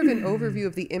more of an overview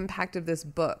of the impact of this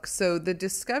book. So the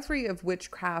discovery of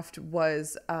witchcraft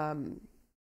was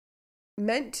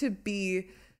meant to be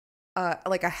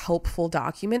like a helpful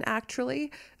document,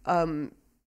 actually.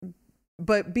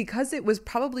 But because it was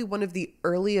probably one of the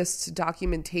earliest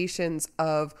documentations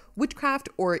of witchcraft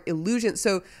or illusion.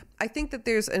 So I think that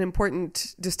there's an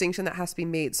important distinction that has to be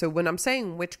made. So when I'm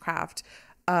saying witchcraft,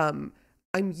 I'm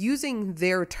using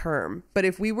their term. But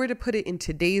if we were to put it in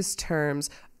today's terms,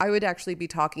 I would actually be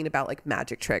talking about like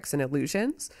magic tricks and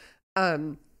illusions.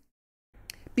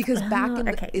 Because back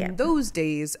in those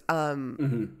days,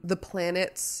 the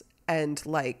planets and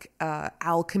like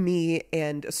alchemy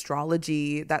and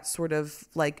astrology, that sort of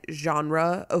like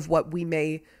genre of what we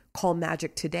may call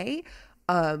magic today,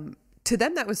 to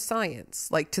them that was science.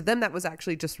 Like to them that was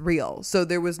actually just real. So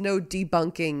there was no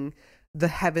debunking the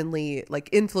heavenly like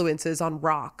influences on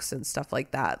rocks and stuff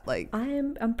like that. Like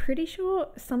I'm pretty sure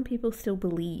some people still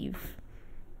believe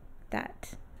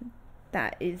that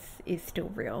is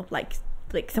still real. Like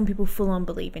some people full on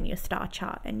believe in your star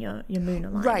chart and your moon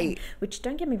alignment. Right. Which,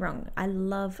 don't get me wrong, I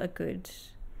love a good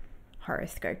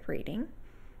horoscope reading.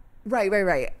 Right.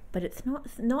 But it's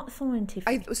not scientific.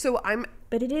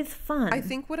 But it is fun. I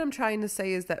think what I'm trying to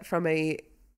say is that from a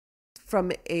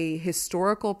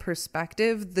historical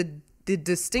perspective, the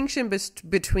distinction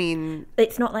between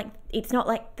it's not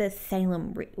like the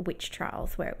Salem witch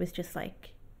trials where it was just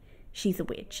like she's a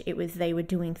witch. It was they were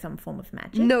doing some form of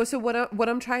magic. No, so what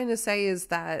I'm trying to say is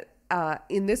that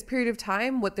in this period of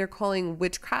time, what they're calling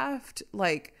witchcraft,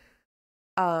 like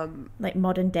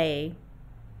modern day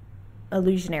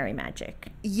illusionary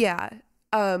magic. Yeah.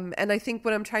 And I think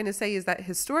what I'm trying to say is that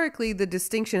historically the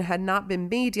distinction had not been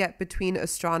made yet between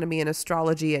astronomy and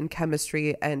astrology and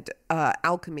chemistry and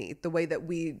alchemy, the way that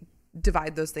we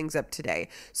divide those things up today.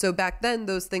 So back then,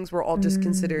 those things were all just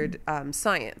considered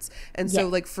science. And so,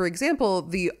 like, for example,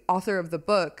 the author of the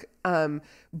book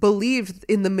believed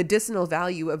in the medicinal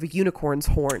value of a unicorn's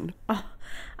horn.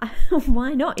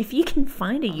 Why not? If you can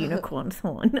find a unicorn's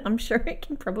horn, I'm sure it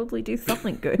can probably do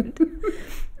something good.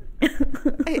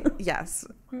 Yes.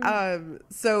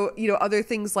 So, you know, other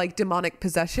things like demonic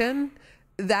possession,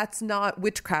 that's not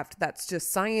witchcraft. That's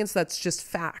just science. That's just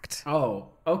fact. Oh,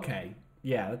 okay.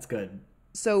 Yeah, that's good.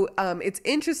 So it's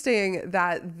interesting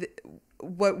that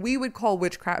what we would call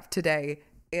witchcraft today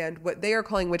and what they are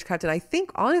calling witchcraft, and I think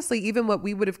honestly even what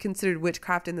we would have considered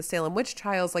witchcraft in the Salem witch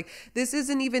trials, like this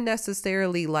isn't even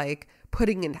necessarily like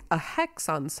putting in a hex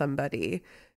on somebody.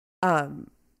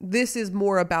 This is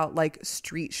more about like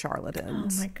street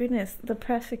charlatans. Oh my goodness, the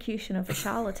persecution of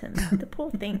charlatans, the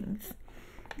poor things.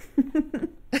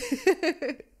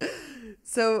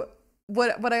 So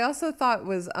what I also thought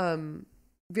was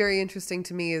very interesting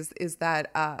to me is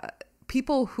that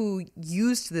people who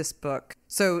used this book.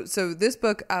 So this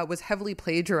book was heavily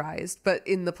plagiarized, but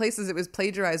in the places it was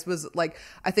plagiarized was like,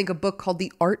 I think a book called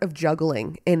The Art of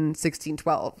Juggling in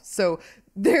 1612. So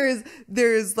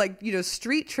there's like, you know,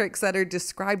 street tricks that are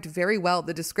described very well.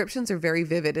 The descriptions are very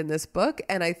vivid in this book.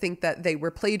 And I think that they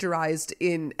were plagiarized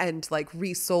in and like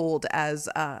resold as,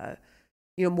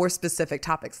 you know, more specific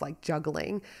topics like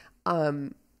juggling.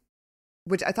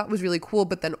 Which I thought was really cool.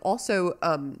 But then also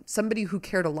somebody who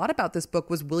cared a lot about this book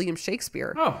was William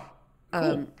Shakespeare. Oh,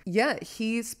 cool. Yeah,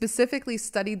 he specifically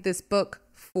studied this book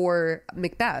for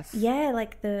Macbeth. Yeah,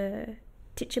 like the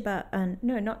Tituba,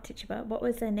 no, not Tituba. What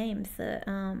was their names?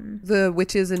 The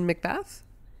witches in Macbeth?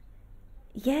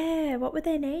 Yeah, what were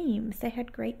their names? They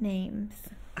had great names.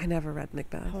 I never read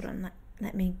Macbeth. Hold on,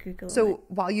 let me Google it. So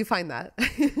while you find that,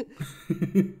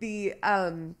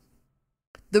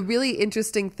 the really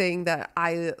interesting thing that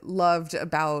I loved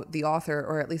about the author,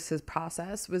 or at least his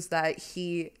process, was that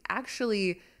he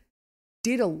actually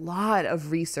did a lot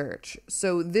of research.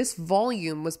 So this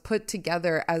volume was put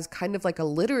together as kind of like a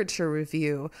literature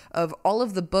review of all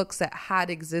of the books that had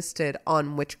existed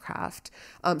on witchcraft.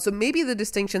 So maybe the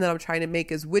distinction that I'm trying to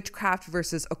make is witchcraft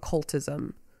versus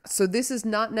occultism. So this is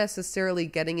not necessarily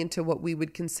getting into what we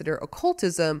would consider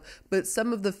occultism, but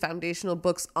some of the foundational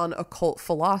books on occult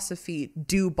philosophy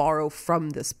do borrow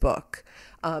from this book,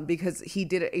 because he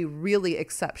did a really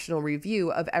exceptional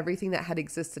review of everything that had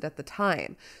existed at the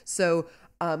time. So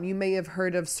you may have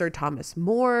heard of Sir Thomas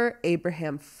More,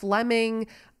 Abraham Fleming.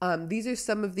 These are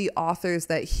some of the authors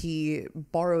that he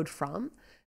borrowed from.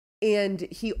 And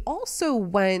he also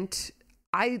went...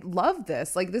 I love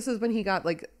this. Like, this is when he got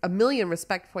like a million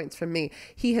respect points from me.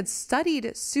 He had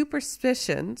studied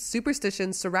superstitions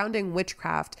surrounding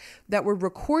witchcraft that were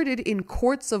recorded in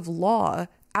courts of law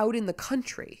out in the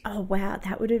country. Oh, wow.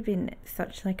 That would have been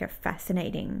such like a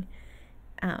fascinating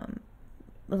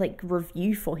like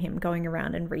review for him, going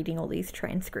around and reading all these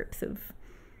transcripts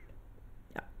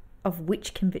of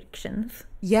witch convictions.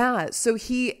 Yeah. So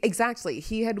he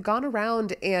had gone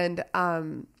around and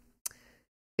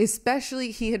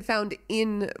especially he had found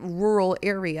in rural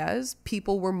areas,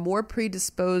 people were more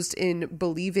predisposed in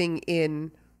believing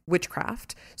in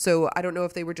witchcraft. So I don't know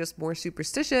if they were just more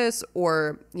superstitious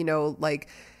or, you know, like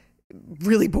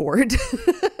really bored.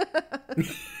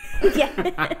 Yeah.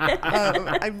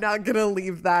 I'm not going to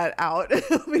leave that out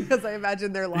because I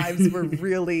imagine their lives were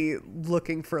really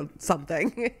looking for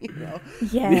something, you know?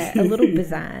 Yeah, a little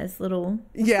pizzazz, little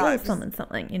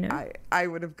something, you know? I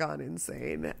would have gone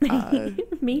insane.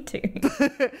 Me too.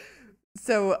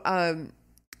 So,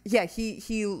 yeah,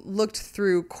 he looked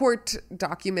through court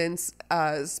documents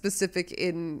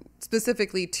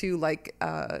specifically to like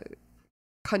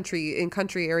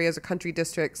country areas or country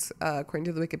districts, according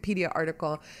to the Wikipedia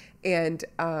article, and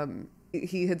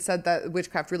he had said that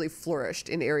witchcraft really flourished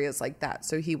in areas like that.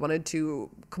 So he wanted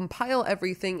to compile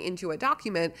everything into a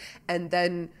document and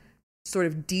then sort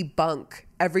of debunk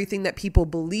everything that people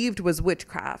believed was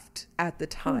witchcraft at the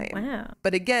time. Oh, wow.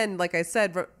 But again, like I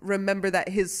said, remember that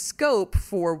his scope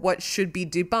for what should be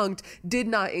debunked did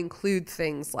not include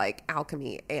things like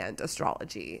alchemy and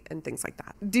astrology and things like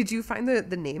that. Did you find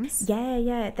the names?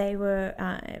 Yeah. They were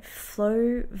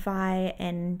Flo, Vi,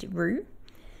 and Rue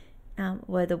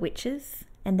were the witches.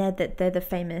 And they're the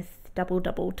famous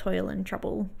double, toil and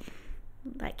trouble,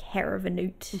 like hair of a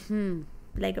newt,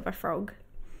 leg of a frog.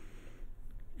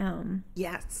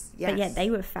 Yes. But yeah, they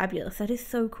were fabulous. That is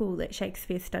so cool that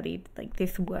Shakespeare studied like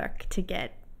this work to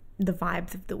get the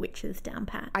vibes of the witches down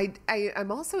pat.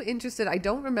 I'm also interested. I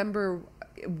don't remember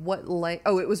what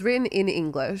it was written in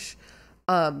English.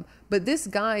 But this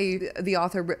guy, the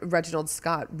author Reginald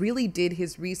Scott, really did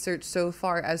his research so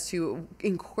far as to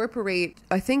incorporate,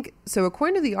 I think, so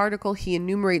according to the article, he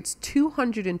enumerates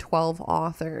 212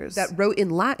 authors that wrote in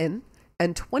Latin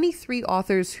and 23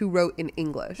 authors who wrote in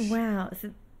English. Wow.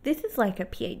 So this is like a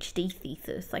PhD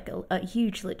thesis, like a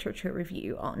huge literature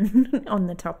review on on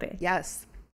the topic. Yes.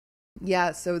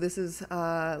 Yeah, so this is,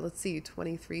 let's see,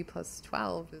 23 plus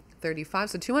 12, 35.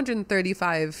 So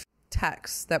 235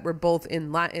 texts that were both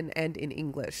in Latin and in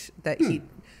English that he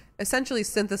essentially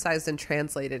synthesized and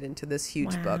translated into this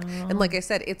huge book. And like I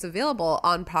said, it's available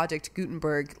on Project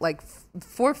Gutenberg, like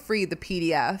for free, the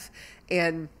PDF.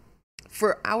 And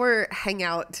for our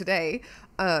hangout today,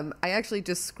 I actually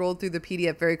just scrolled through the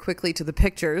PDF very quickly to the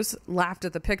pictures, laughed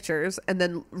at the pictures, and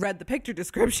then read the picture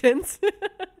descriptions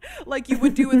like you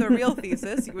would do with a real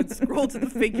thesis. You would scroll to the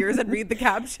figures and read the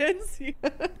captions.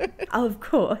 Of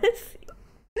course.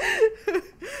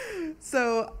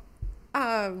 So,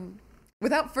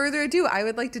 without further ado, I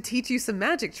would like to teach you some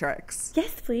magic tricks.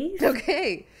 Yes, please.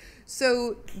 Okay.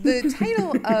 So the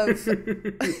title of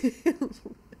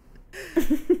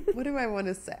what do I want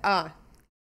to say?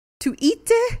 To eat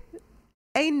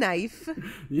a knife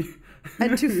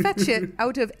and to fetch it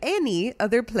out of any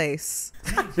other place.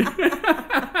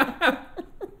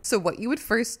 So what you would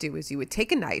first do is you would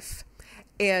take a knife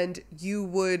and you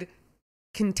would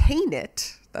contain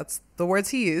it. That's the words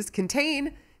he used.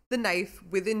 Contain the knife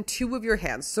within two of your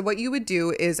hands. So what you would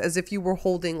do is as if you were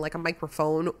holding like a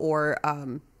microphone or,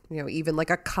 even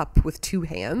like a cup with two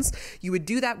hands, you would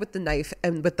do that with the knife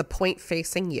and with the point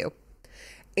facing you.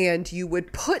 And you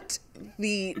would put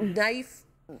the knife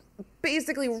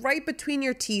basically right between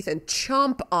your teeth and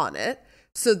chomp on it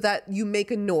so that you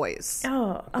make a noise.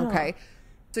 Oh. Okay.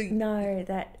 So no,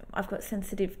 that I've got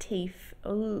sensitive teeth.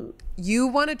 Oh. You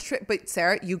want to trip, but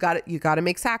Sarah, you got to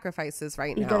make sacrifices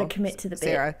right now. You got to commit to the bit.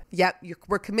 Sarah. Yep,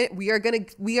 we are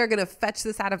gonna fetch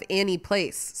this out of any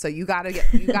place. So you gotta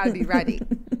be ready.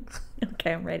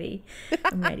 Okay, I'm ready.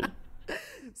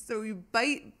 So you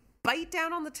bite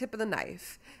down on the tip of the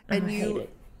knife, and you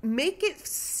make it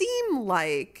seem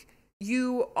like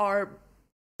you are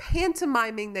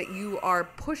pantomiming that you are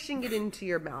pushing it into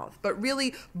your mouth, but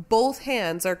really both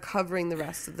hands are covering the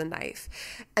rest of the knife.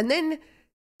 And then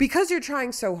because you're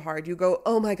trying so hard, you go,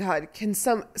 "Oh my God, can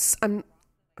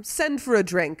send for a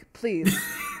drink, please."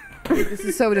 This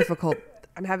is so difficult.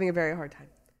 I'm having a very hard time.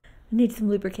 I need some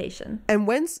lubrication.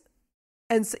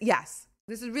 Yes,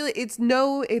 this is really, it's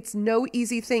no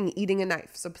easy thing eating a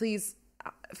knife. So please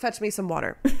fetch me some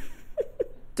water.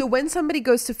 So when somebody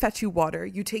goes to fetch you water,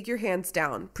 you take your hands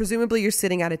down. Presumably you're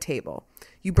sitting at a table.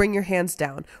 You bring your hands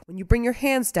down. When you bring your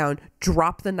hands down,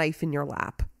 drop the knife in your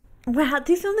lap. Wow,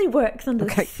 this only works under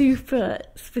super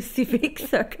specific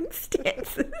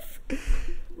circumstances.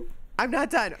 I'm not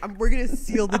done. We're going to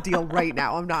seal the deal right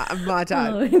now. I'm not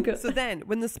done. Oh my God. So then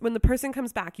when the person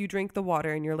comes back, you drink the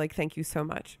water and you're like, "Thank you so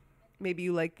much." Maybe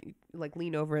you like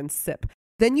lean over and sip.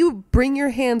 Then you bring your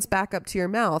hands back up to your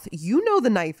mouth. You know the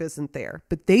knife isn't there,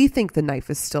 but they think the knife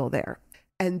is still there.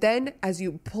 And then as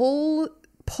you pull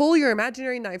your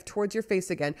imaginary knife towards your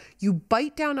face again, you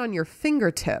bite down on your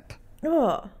fingertip.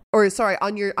 Oh. Or sorry,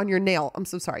 on your nail. I'm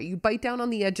so sorry. You bite down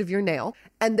on the edge of your nail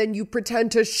and then you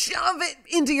pretend to shove it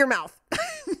into your mouth.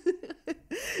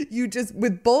 You just,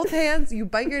 with both hands, you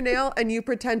bite your nail and you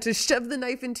pretend to shove the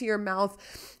knife into your mouth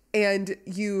and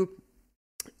you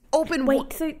open.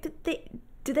 Wait, so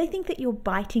do they think that you're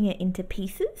biting it into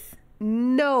pieces?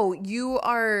 No, you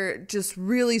are just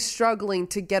really struggling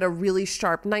to get a really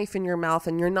sharp knife in your mouth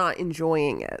and you're not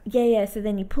enjoying it. Yeah. So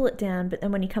then you pull it down, but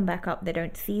then when you come back up, they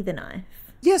don't see the knife.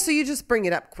 Yeah, so you just bring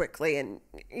it up quickly and,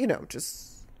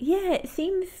 just... Yeah, it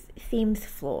seems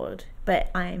flawed,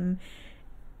 but I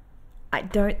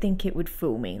don't think it would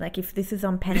fool me. Like, if this is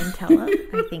on Penn and Teller,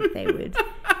 I think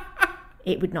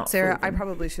it would not Sarah, fool them. I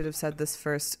probably should have said this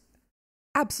first.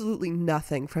 Absolutely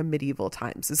nothing from medieval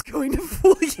times is going to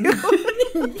fool you.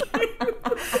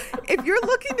 If you're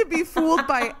looking to be fooled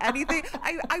by anything,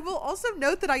 I will also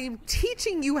note that I am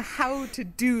teaching you how to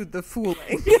do the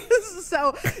fooling.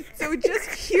 So just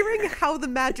hearing how the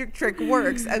magic trick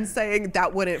works and saying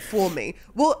that wouldn't fool me.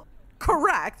 Well,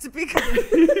 correct,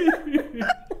 because...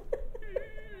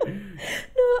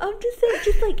 No, I'm just saying,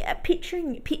 just like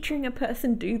picturing a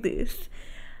person do this.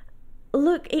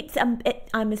 Look,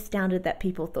 I'm astounded that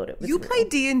people thought it was You real. play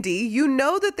D&D, you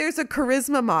know that there's a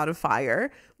charisma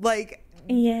modifier. Like...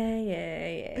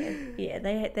 Yeah.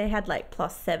 They had like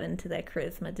 +7 to their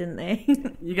charisma, didn't they?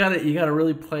 You gotta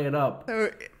really play it up.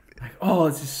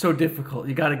 This is so difficult.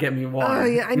 You gotta get me water. Oh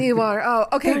yeah, I need water. Oh,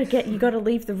 okay. You gotta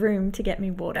leave the room to get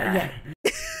me water. Yeah.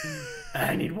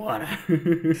 I need water.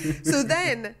 So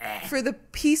then, for the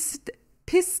piece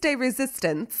de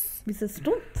resistance, Yes.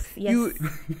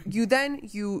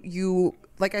 you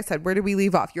like I said, where did we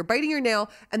leave off? You're biting your nail,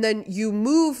 and then you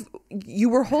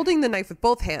were holding the knife with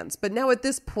both hands, but now at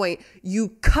this point, you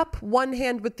cup one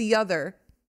hand with the other,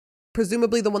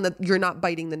 presumably the one that you're not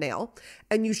biting the nail,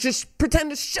 and you just pretend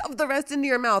to shove the rest into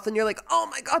your mouth, and you're like, oh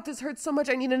my God, this hurts so much,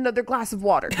 I need another glass of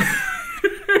water.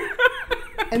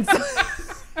 And so...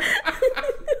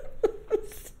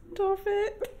 Stop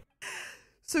it.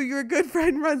 So your good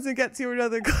friend runs and gets you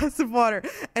another glass of water.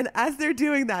 And as they're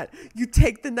doing that, you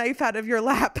take the knife out of your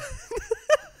lap.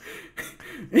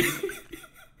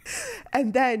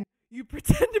 And then you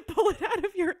pretend to pull it out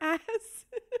of your ass.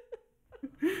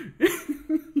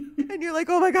 And you're like,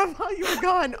 oh my God, while you were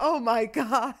gone. Oh my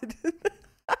God.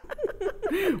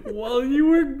 While you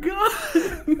were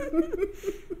gone.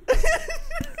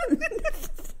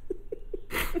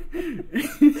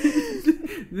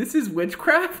 This is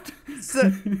witchcraft?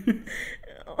 So,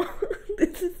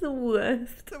 This is the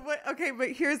worst. okay, but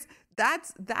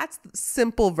that's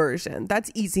simple version.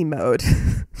 That's easy mode.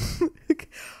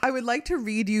 I would like to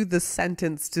read you the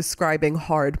sentence describing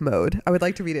hard mode. I would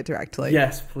like to read it directly.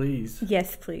 Yes, please.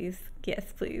 Yes, please.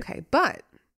 Yes, please. Okay, but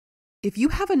if you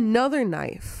have another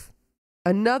knife,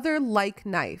 another like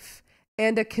knife,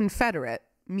 and a confederate,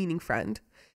 meaning friend,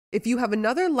 if you have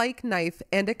another like knife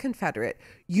and a confederate,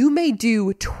 you may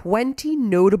do 20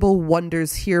 notable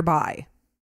wonders hereby,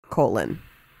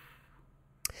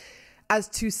 as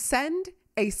to send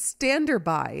a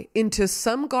stander-by into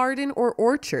some garden or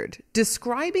orchard,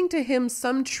 describing to him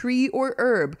some tree or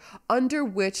herb under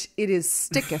which it is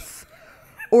sticketh,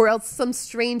 or else some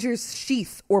stranger's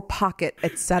sheath or pocket,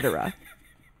 etc.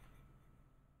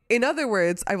 In other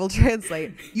words, I will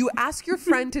translate. You ask your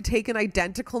friend to take an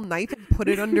identical knife and put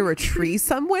it under a tree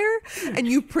somewhere, and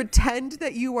you pretend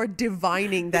that you are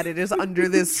divining that it is under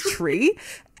this tree,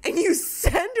 and you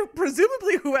send,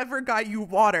 presumably whoever got you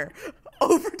water,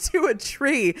 over to a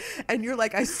tree, and you're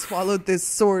like, I swallowed this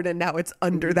sword, and now it's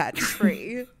under that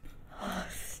tree. Oh,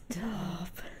 stop.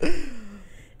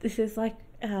 This is like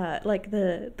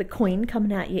the coin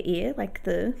coming out your ear, like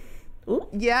the... Ooh.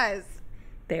 Yes.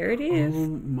 There it is. Oh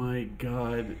my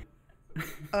God.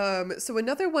 So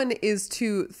another one is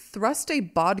to thrust a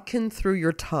bodkin through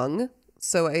your tongue.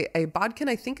 So a bodkin,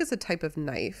 I think, is a type of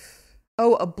knife.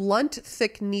 Oh, a blunt,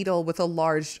 thick needle with a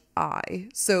large eye.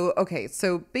 So, okay.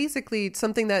 So basically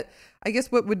something that I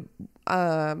guess what would,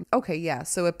 okay. Yeah.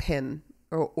 So a pin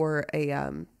or a,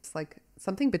 it's like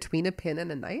something between a pin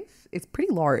and a knife. It's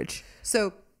pretty large.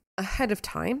 So ahead of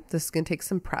time, this is going to take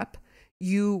some prep.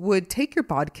 You would take your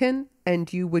bodkin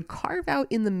and you would carve out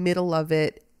in the middle of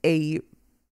it a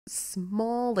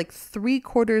small, like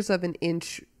 3/4 of an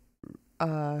inch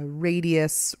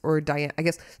radius or I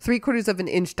guess 3/4 of an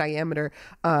inch diameter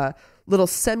little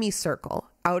semicircle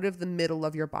out of the middle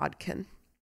of your bodkin.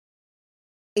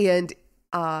 And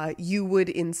you would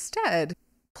instead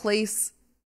place,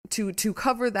 to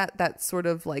cover that sort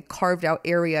of like carved out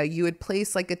area, you would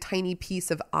place like a tiny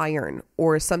piece of iron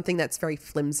or something that's very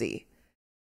flimsy.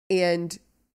 And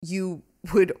you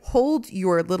would hold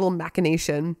your little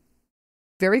machination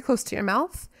very close to your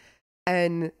mouth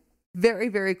and very,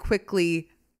 very quickly,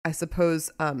 I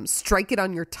suppose, strike it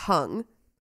on your tongue.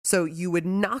 So you would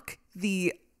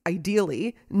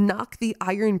ideally knock the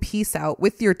iron piece out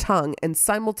with your tongue and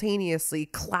simultaneously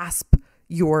clasp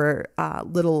your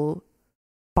little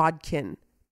bodkin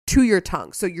to your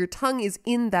tongue. So your tongue is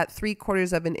in that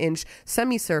 3/4 of an inch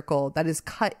semicircle that is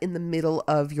cut in the middle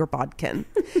of your bodkin.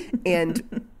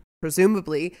 And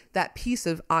presumably that piece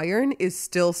of iron is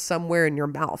still somewhere in your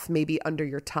mouth, maybe under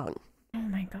your tongue. Oh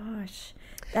my gosh.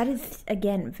 That is,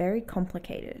 again, very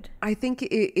complicated. I think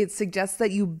it suggests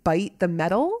that you bite the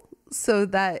metal so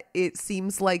that it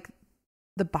seems like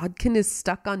the bodkin is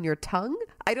stuck on your tongue.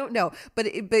 I don't know, but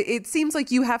it seems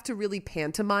like you have to really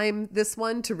pantomime this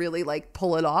one to really like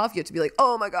pull it off. You have to be like,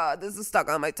 oh my God, this is stuck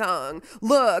on my tongue.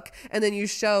 Look. And then you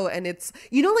show, and it's,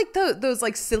 you know, like those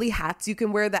like silly hats you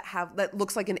can wear that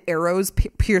looks like an arrow's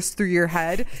pierced through your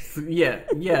head. Yeah,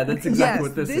 that's exactly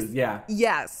what this is. Yeah.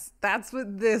 Yes, that's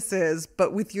what this is,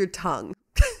 but with your tongue.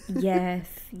 Yes,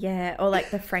 yeah. Or like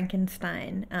the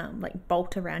Frankenstein, like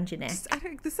bolt around your neck.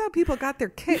 This is how people got their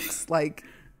kicks, like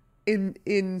in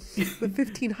the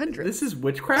 1500s. This is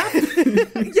witchcraft?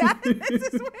 Yeah,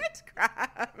 this is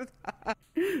witchcraft.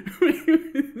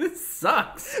 This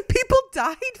sucks. People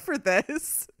died for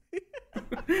this.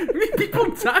 People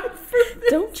died for this.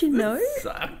 Don't you know? This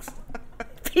sucks.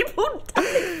 People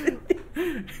died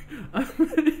for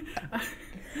this.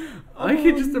 Oh I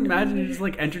could just imagine you just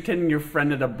like entertaining your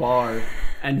friend at a bar,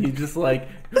 and he just like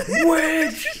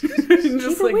witch, and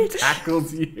just like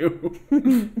tackles you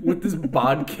with this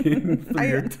bodkin through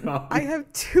your tongue. I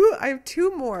have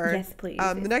two more. Yes, please.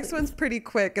 The next one's pretty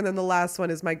quick, and then the last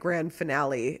one is my grand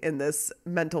finale in this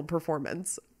mental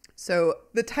performance. So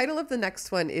the title of the next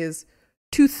one is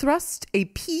 "To thrust a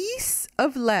piece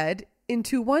of lead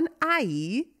into one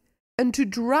eye and to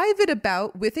drive it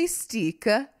about with a stick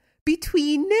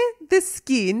between the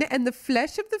skin and the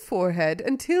flesh of the forehead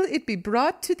until it be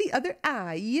brought to the other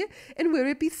eye and where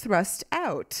it be thrust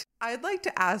out." I'd like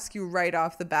to ask you right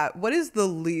off the bat, what is the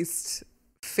least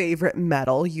favorite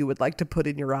metal you would like to put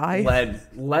in your eye? Lead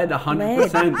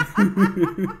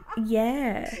 100%.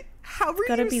 Yeah. How were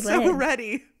gotta you be so lead.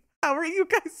 ready? How are you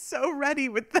guys so ready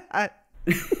with that?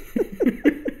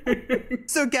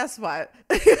 So guess what?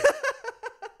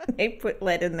 They put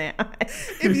lead in their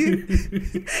eyes. If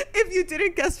you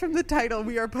didn't guess from the title,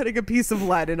 we are putting a piece of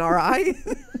lead in our eye.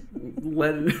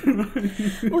 Lead.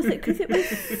 Was it because it was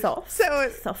soft?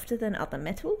 Softer than other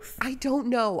metals? I don't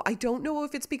know. I don't know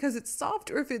if it's because it's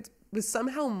soft or if it was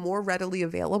somehow more readily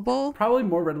available. Probably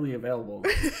more readily available.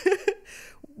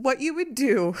 What you would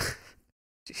do...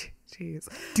 Jeez.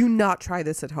 Do not try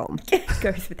this at home.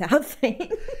 Goes without saying.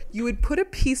 You would put a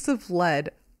piece of lead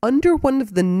under one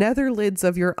of the nether lids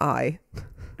of your eye.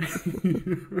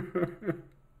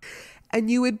 And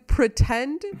you would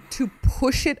pretend to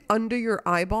push it under your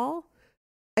eyeball.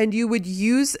 And you would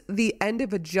use the end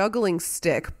of a juggling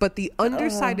stick, but the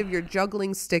underside of your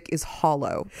juggling stick is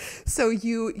hollow. So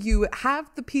you have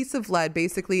the piece of lead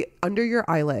basically under your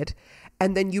eyelid,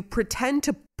 and then you pretend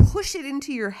to push it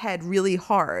into your head really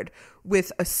hard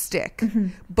with a stick. Mm-hmm.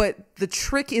 But the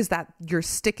trick is that your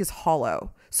stick is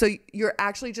hollow. So you're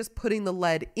actually just putting the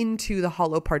lead into the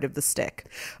hollow part of the stick.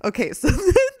 Okay, so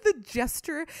the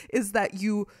gesture is that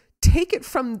you take it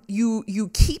from, you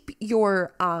keep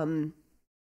your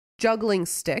juggling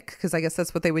stick, because I guess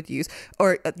that's what they would use,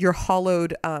 or your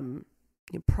hollowed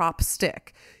prop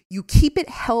stick. You keep it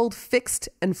held fixed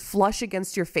and flush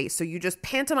against your face. So you just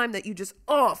pantomime that you just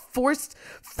force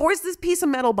this piece of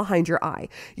metal behind your eye.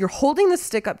 You're holding the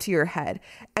stick up to your head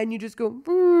and you just go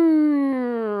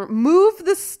move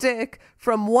the stick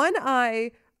from one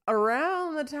eye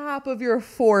around the top of your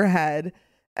forehead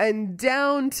and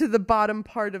down to the bottom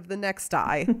part of the next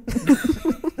eye.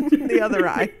 The other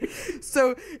eye.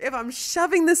 So if I'm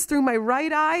shoving this through my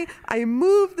right eye, I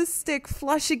move the stick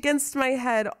flush against my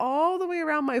head all the way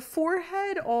around my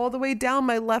forehead, all the way down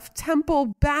my left temple,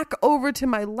 back over to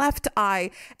my left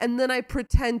eye, and then I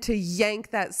pretend to yank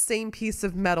that same piece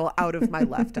of metal out of my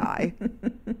left eye.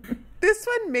 This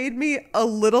one made me a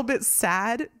little bit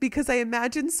sad because I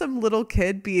imagine some little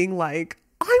kid being like,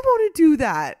 I want to do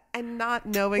that, and not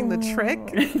knowing the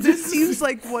trick. This seems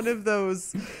like one of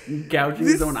those... Gouging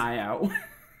his own eye out.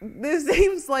 This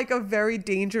seems like a very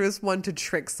dangerous one to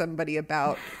trick somebody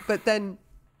about. But then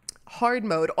hard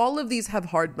mode, all of these have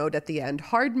hard mode at the end.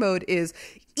 Hard mode is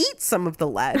eat some of the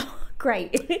lead.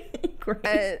 Great.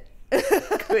 Great.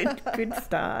 Good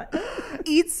start.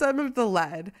 Eat some of the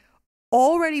lead.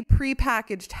 Already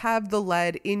prepackaged, have the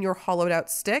lead in your hollowed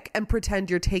out stick and pretend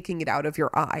you're taking it out of your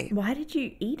eye. Why did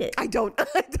you eat it? I don't know.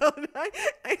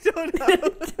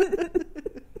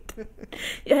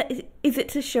 Yeah, is it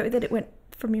to show that it went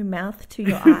from your mouth to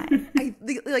your eye?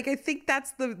 I think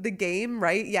that's the game,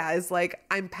 right? Yeah, is like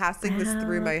I'm passing this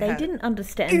through my head. They didn't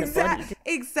understand the body.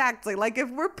 Exactly. Like if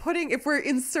we're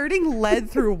inserting lead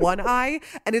through one eye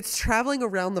and it's traveling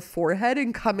around the forehead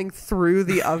and coming through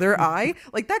the other eye,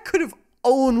 like that could have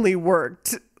only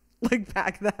worked like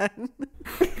back then.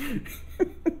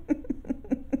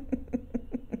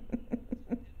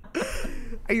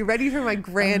 Are you ready for my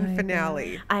grand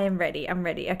finale? I am ready. I'm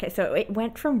ready. Okay, so it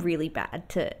went from really bad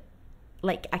to,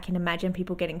 like, I can imagine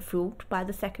people getting fooled by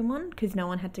the second one because no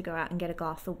one had to go out and get a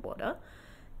glass of water.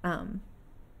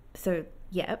 So,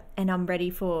 yeah, and I'm ready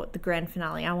for the grand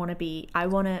finale. I want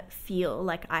to feel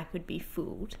like I could be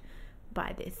fooled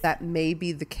by this. That may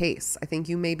be the case. I think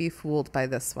you may be fooled by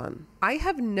this one. I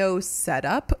have no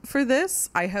setup for this.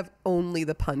 I have only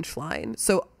the punchline.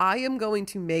 So I am going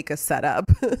to make a setup.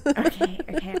 Okay,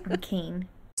 I'm keen.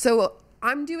 So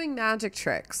I'm doing magic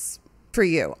tricks for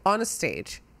you on a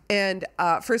stage. And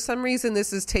for some reason,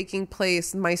 this is taking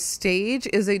place. My stage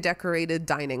is a decorated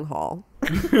dining hall.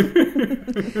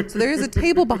 So there is a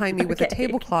table behind me with a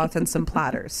tablecloth and some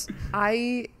platters.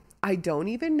 I don't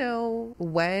even know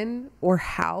when or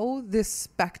how this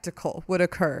spectacle would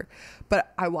occur,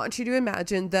 but I want you to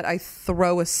imagine that I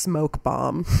throw a smoke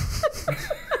bomb.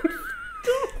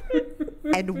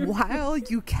 And while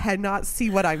you cannot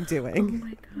see what I'm doing, Oh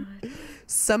my God.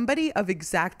 somebody of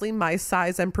exactly my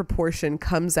size and proportion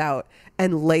comes out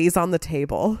and lays on the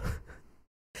table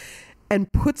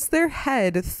and puts their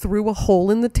head through a hole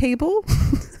in the table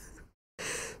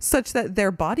such that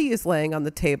their body is laying on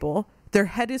the table, their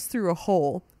head is through a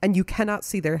hole, and you cannot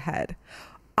see their head.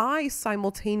 I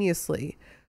simultaneously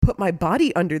put my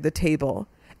body under the table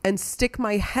and stick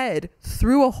my head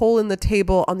through a hole in the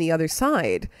table on the other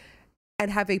side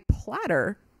and have a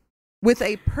platter with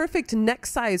a perfect neck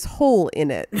size hole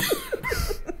in it.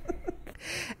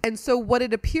 And so what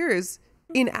it appears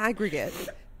in aggregate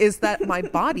is that my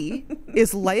body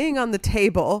is laying on the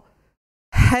table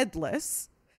headless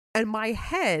and my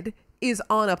head is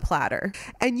on a platter.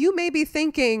 And you may be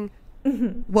thinking,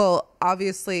 well,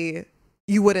 obviously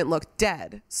you wouldn't look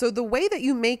dead. So the way that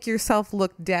you make yourself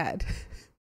look dead,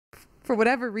 for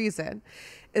whatever reason,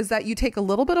 is that you take a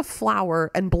little bit of flour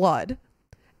and blood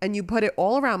and you put it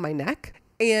all around my neck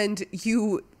and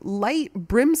you light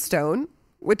brimstone,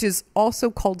 which is also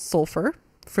called sulfur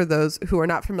for those who are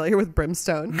not familiar with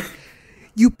brimstone.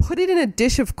 You put it in a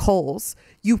dish of coals.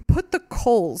 You put the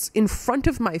coals in front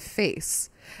of my face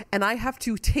and I have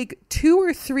to take 2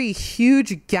 or 3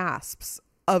 huge gasps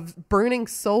of burning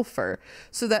sulfur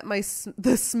so that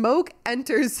the smoke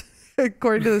enters,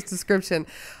 according to this description,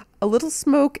 a little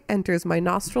smoke enters my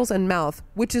nostrils and mouth,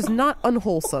 which is not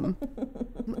unwholesome.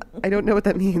 I don't know what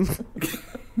that means.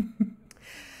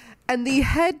 And the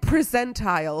head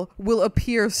percentile will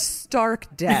appear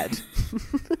stark dead.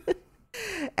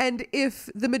 And if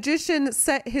the magician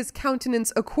set his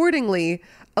countenance accordingly,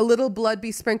 a little blood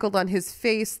be sprinkled on his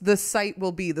face, the sight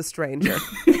will be the stranger.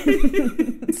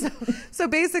 So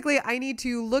basically, I need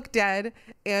to look dead,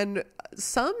 and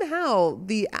somehow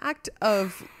the act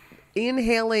of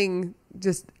inhaling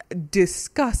just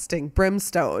disgusting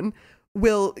brimstone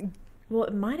will... Well,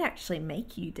 it might actually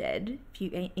make you dead if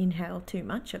you inhale too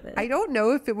much of it. I don't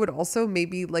know if it would also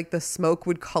maybe like the smoke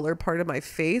would color part of my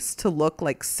face to look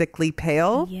like sickly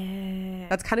pale. Yeah.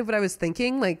 That's kind of what I was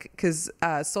thinking. Like, because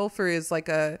sulfur is like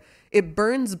it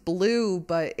burns blue,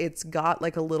 but it's got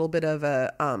like a little bit of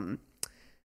a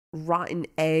rotten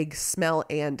egg smell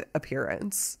and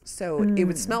appearance. So it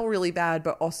would smell really bad,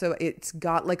 but also it's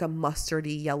got like a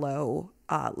mustardy yellow,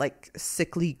 like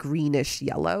sickly greenish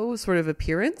yellow sort of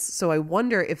appearance. So I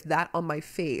wonder if that on my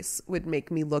face would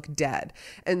make me look dead.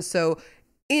 And so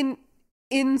in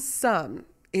sum,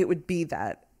 it would be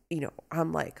that, you know,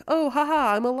 I'm like, oh,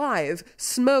 haha, I'm alive.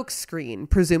 Smoke screen,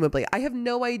 presumably. I have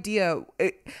no idea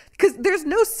because there's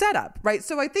no setup, right?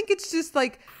 So I think it's just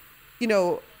like, you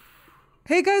know,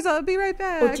 hey guys, I'll be right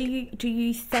back. Or do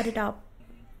you set it up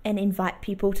and invite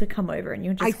people to come over and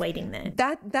you're just waiting there?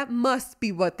 That must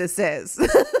be what this is.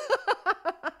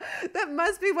 That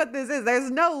must be what this is.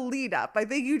 There's no lead up. I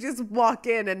think you just walk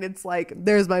in and it's like,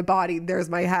 there's my body, there's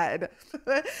my head.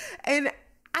 And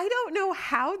I don't know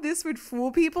how this would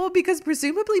fool people because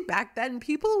presumably back then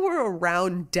people were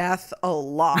around death a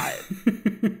lot.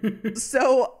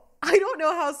 So I don't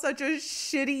know how such a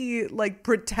shitty like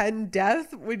pretend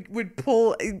death would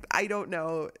pull. I don't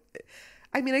know.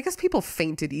 I mean, I guess people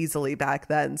fainted easily back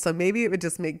then, so maybe it would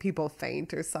just make people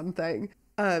faint or something.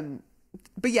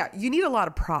 But yeah, you need a lot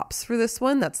of props for this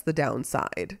one. That's the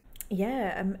downside.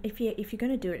 Yeah, if you're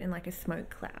going to do it in like a smoke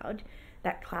cloud,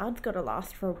 that cloud's got to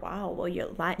last for a while while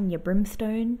you're lighting your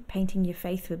brimstone, painting your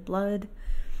face with blood,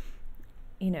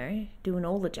 you know, doing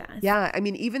all the jazz. Yeah, I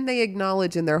mean, even they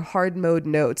acknowledge in their hard mode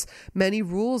notes, many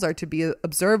rules are to be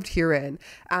observed herein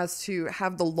as to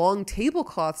have the long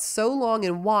tablecloth so long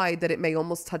and wide that it may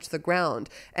almost touch the ground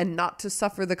and not to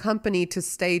suffer the company to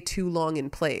stay too long in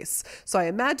place. So I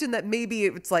imagine that maybe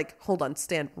it's like, hold on,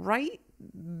 stand right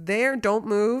there, don't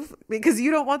move, because you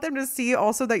don't want them to see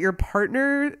also that your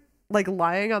partner like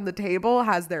lying on the table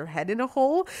has their head in a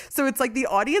hole. So it's like the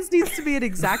audience needs to be at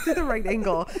exactly the right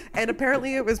angle. And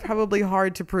apparently it was probably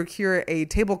hard to procure a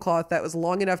tablecloth that was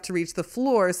long enough to reach the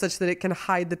floor such that it can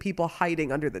hide the people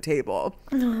hiding under the table.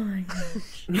 Oh my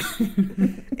gosh.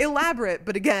 Elaborate,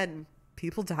 but again,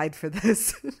 people died for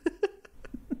this.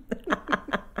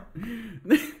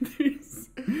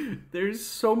 There's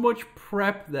so much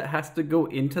prep that has to go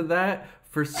into that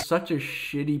for such a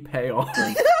shitty payoff.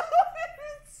 So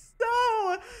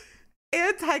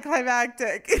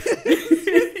anticlimactic.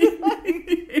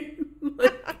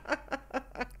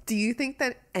 Do you think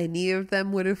that any of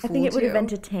them would have fooled you? I think it would have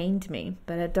entertained me,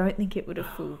 but I don't think it would have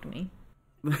fooled me.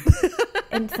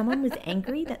 And someone was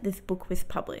angry that this book was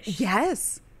published.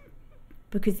 Yes.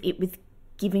 Because it was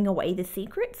giving away the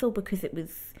secrets, or because it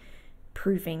was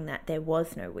proving that there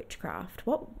was no witchcraft?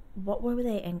 What were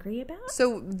they angry about?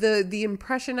 So the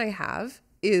impression I have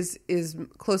is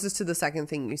closest to the second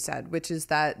thing you said, which is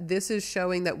that this is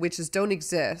showing that witches don't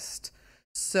exist.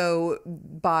 So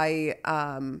by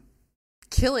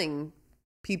killing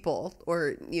people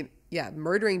or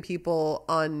murdering people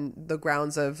on the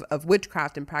grounds of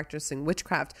witchcraft and practicing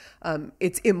witchcraft,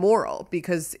 it's immoral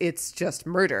because it's just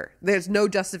murder. There's no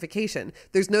justification.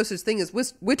 There's no such thing as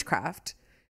witchcraft.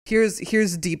 Here's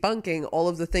debunking all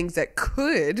of the things that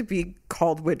could be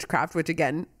called witchcraft, which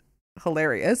again,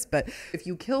 hilarious. But if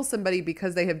you kill somebody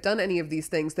because they have done any of these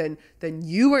things, then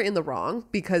you are in the wrong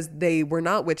because they were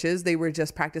not witches. They were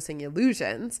just practicing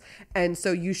illusions. And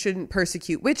so you shouldn't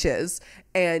persecute witches.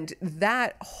 And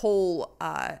that whole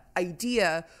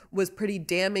idea was pretty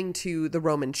damning to the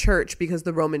Roman Church because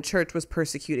the Roman Church was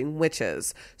persecuting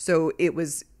witches. So it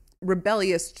was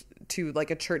rebellious to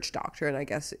like a church doctrine, I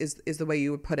guess is the way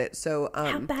you would put it. So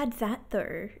how bad's that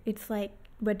though? It's like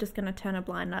we're just going to turn a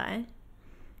blind eye.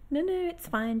 No, it's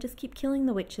fine. Just keep killing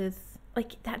the witches.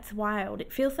 Like, that's wild.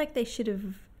 It feels like they should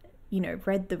have,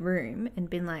 read the room and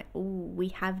been like, oh, we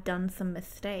have done some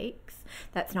mistakes.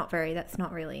 That's not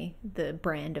really the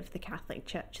brand of the Catholic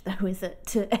Church, though, is it?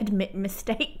 To admit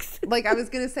mistakes. Like, I was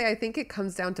going to say, I think it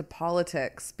comes down to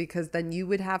politics because then you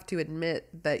would have to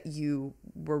admit that you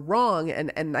were wrong.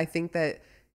 And I think that,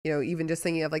 even just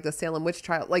thinking of like the Salem witch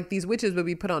trial, like these witches would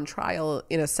be put on trial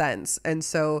in a sense. And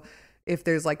so if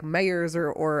there's like mayors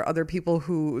or other people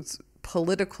whose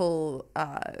political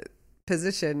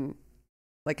position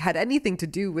like had anything to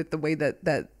do with the way that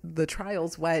the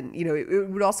trials went, it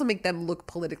would also make them look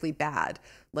politically bad.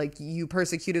 Like, you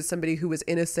persecuted somebody who was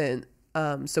innocent,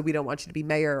 so we don't want you to be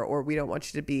mayor, or we don't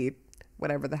want you to be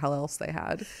whatever the hell else they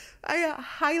had. I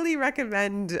highly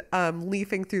recommend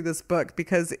leafing through this book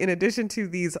because in addition to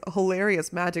these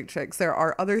hilarious magic tricks, there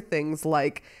are other things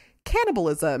like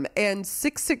cannibalism and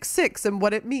 666 and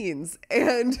what it means,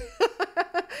 and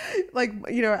like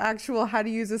actual how to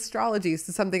use astrology.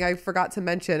 So something I forgot to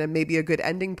mention, and maybe a good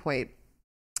ending point,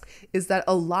 is that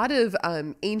a lot of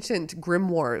ancient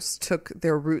grimoires took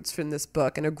their roots from this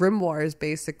book. And a grimoire is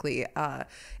basically a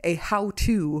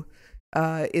how-to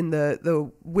in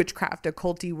the witchcraft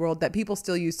occulty world that people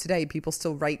still use today. People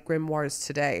still write grimoires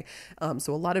today,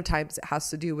 so a lot of times it has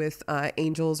to do with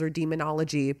angels or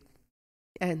demonology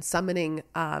and summoning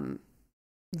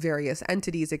various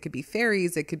entities. It could be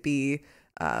fairies, it could be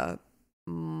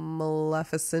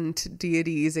maleficent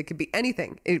deities, it could be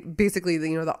anything. It basically,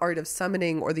 the art of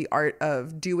summoning or the art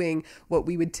of doing what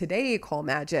we would today call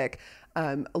magic.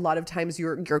 A lot of times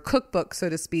your cookbook, so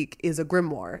to speak, is a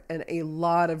grimoire, and a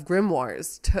lot of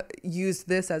grimoires use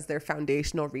this as their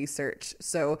foundational research.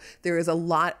 So there is a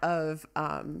lot of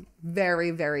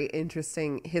very, very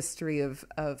interesting history of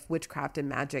witchcraft and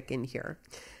magic in here.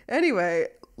 Anyway,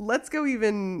 let's go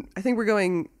I think we're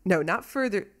going, no, not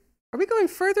further. Are we going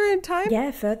further in time?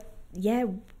 Yeah,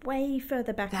 way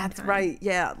further back in time. That's right.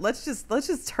 Yeah, let's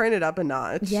just turn it up a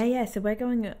notch. Yeah, so we're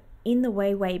going in the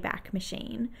way back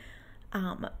machine.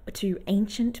 To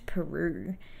ancient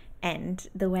Peru, and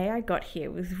the way I got here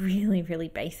was really, really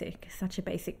basic. Such a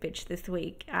basic bitch this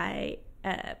week.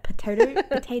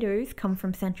 Potatoes come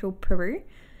from central Peru,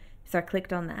 so I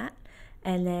clicked on that,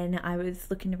 and then I was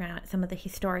looking around at some of the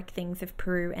historic things of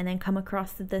Peru, and then come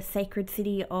across the sacred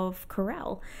city of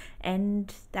Corel,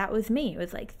 and that was me. It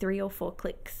was like 3 or 4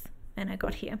 clicks, and I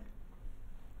got here.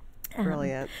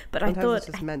 Brilliant. But sometimes I thought it's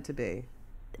just meant to be.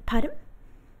 Pardon?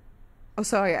 Oh,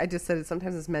 sorry. I just said it.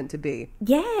 Sometimes it's meant to be.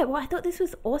 Yeah, well, I thought this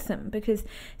was awesome because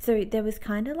so there was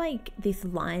kind of like this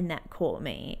line that caught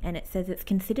me, and it says it's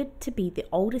considered to be the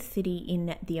oldest city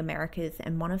in the Americas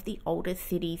and one of the oldest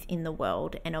cities in the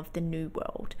world and of the New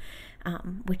World,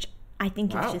 which I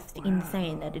think is just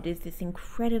insane that it is this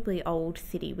incredibly old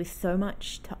city with so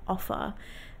much to offer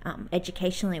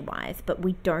educationally wise, but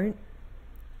we're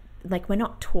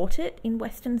not taught it in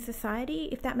Western society,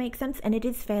 if that makes sense. And it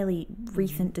is fairly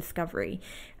recent discovery,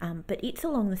 but it's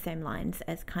along the same lines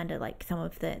as kind of like some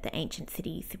of the ancient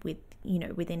cities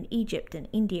within Egypt and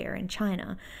India and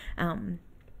China.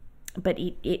 But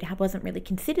it wasn't really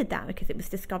considered that because it was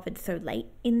discovered so late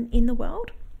in the world.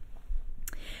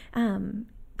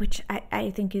 Which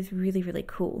I think is really, really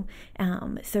cool.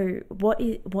 So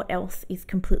what else is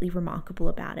completely remarkable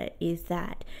about it is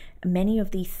that many of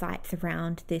these sites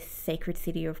around this sacred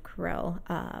city of Corel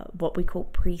are what we call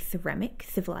pre-ceramic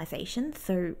civilizations.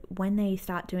 So when they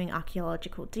start doing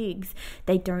archaeological digs,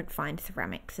 they don't find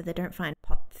ceramics. So they don't find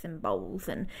pots and bowls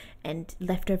and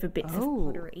leftover bits of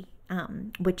pottery,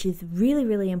 which is really,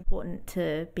 really important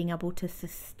to being able to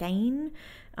sustain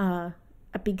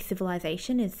a big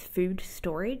civilization is food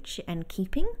storage and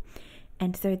keeping.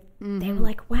 And so they were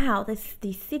like, wow, this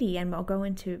city, and I'll go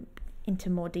into into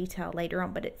more detail later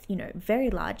on, but it's, you know, very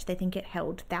large. They think it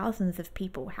held thousands of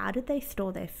people. How did they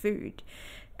store their food?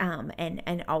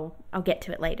 And I'll get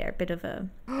to it later. A bit of a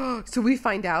So we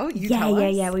find out. You tell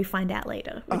us? Yeah. We find out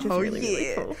later, which is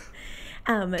really cool.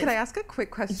 Can I ask a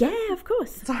quick question? Yeah, of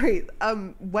course. Sorry.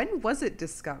 When was it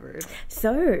discovered?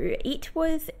 So it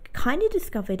was kind of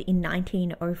discovered in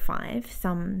 1905.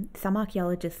 Some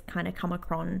archaeologists kind of come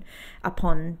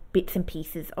upon bits and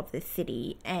pieces of the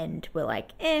city and were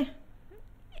like,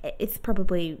 it's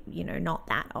probably, you know, not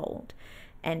that old,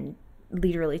 and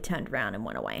literally turned around and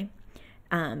went away.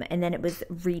 And then it was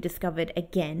rediscovered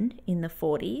again in the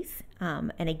 40s.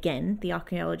 And again, the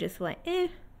archaeologists were like,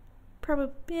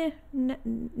 probably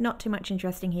not too much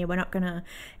interesting here. We're not going to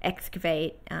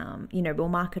excavate. You know, we'll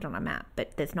mark it on a map,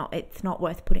 but it's not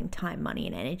worth putting time, money,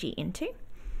 and energy into.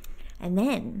 And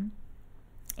then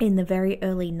in the very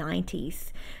early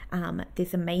 90s,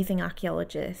 this amazing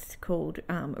archaeologist called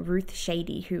Ruth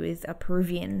Shady, who is a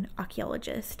Peruvian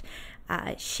archaeologist,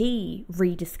 she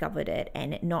rediscovered it,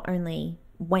 and it not only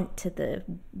went to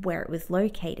where it was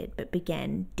located, but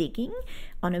began digging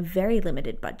on a very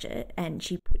limited budget. And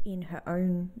she put in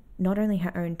not only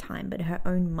her own time, but her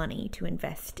own money to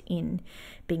invest in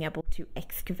being able to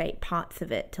excavate parts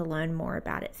of it to learn more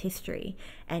about its history.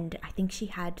 And I think she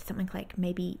had something like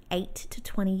maybe 8 to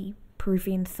 20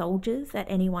 Peruvian soldiers at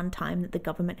any one time that the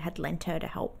government had lent her to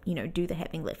help, you know, do the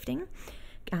heavy lifting.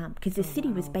 Because the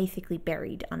city was basically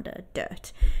buried under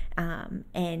dirt.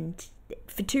 And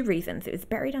for 2 reasons. It was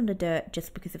buried under dirt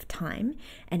just because of time,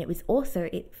 and it was also,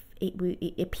 it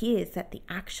appears that the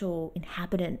actual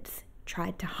inhabitants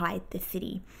tried to hide the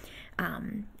city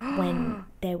when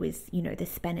there was, you know, the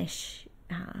Spanish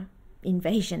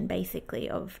invasion basically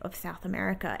of South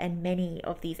America, and many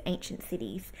of these ancient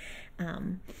cities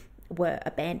were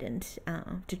abandoned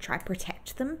to try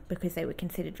protect them because they were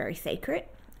considered very sacred.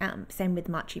 Same with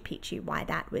Machu Picchu, why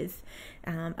that was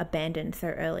abandoned so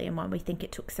early, and why we think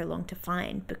it took so long to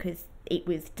find, because it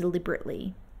was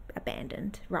deliberately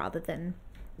abandoned rather than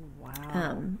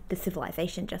the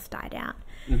civilization just died out.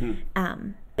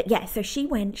 But yeah, so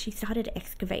she started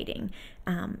excavating,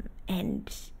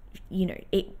 and, you know,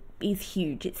 it is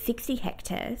huge. It's 60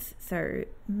 hectares, so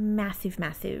massive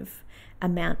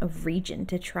amount of region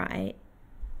to try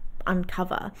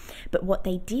uncover. But what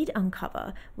they did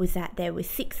uncover was that there were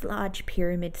 6 large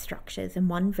pyramid structures and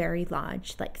 1 very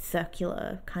large, like,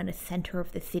 circular kind of center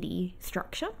of the city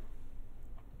structure,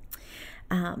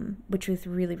 which was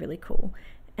really, really cool.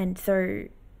 And so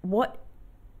what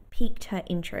piqued her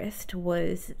interest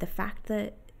was the fact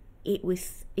that it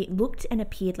looked and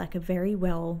appeared like a very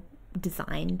well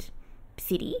designed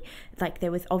city. Like,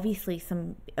 there was obviously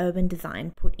some urban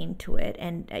design put into it,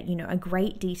 and you know, a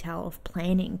great detail of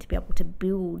planning to be able to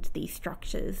build these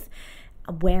structures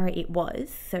where it was.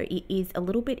 So it is a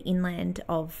little bit inland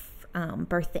of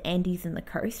both the Andes and the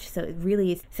coast, so it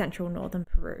really is central northern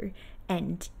Peru.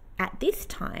 And at this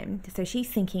time, so she's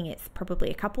thinking it's probably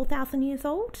a couple thousand years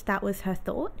old. That was her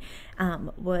thought,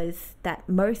 was that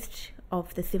most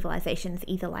of the civilizations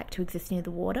either like to exist near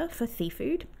the water for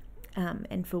seafood,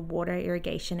 and for water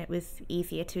irrigation it was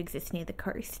easier to exist near the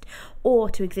coast, or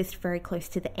to exist very close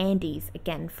to the Andes,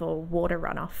 again for water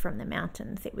runoff from the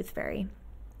mountains. It was very,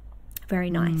 very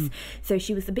nice. So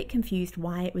she was a bit confused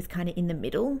why it was kind of in the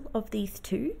middle of these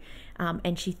two,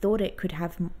 and she thought it could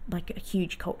have like a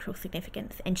huge cultural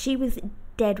significance, and she was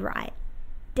dead right.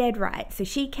 So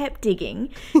she kept digging.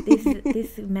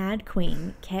 This mad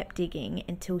queen kept digging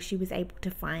until she was able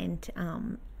to find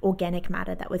organic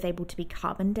matter that was able to be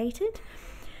carbon dated.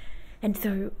 And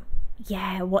so,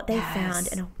 yeah, what they found,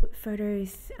 and I'll put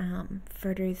photos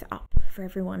up for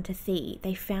everyone to see.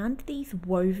 They found these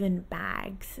woven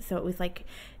bags. So it was like,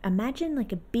 imagine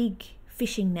like a big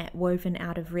fishing net woven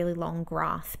out of really long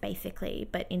grass, basically.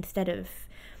 But instead of,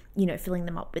 you know, filling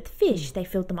them up with fish, they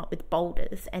filled them up with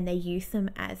boulders, and they used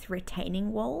them as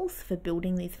retaining walls for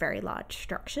building these very large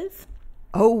structures.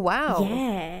 Oh, wow.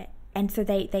 Yeah. And so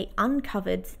they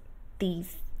uncovered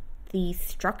these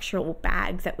structural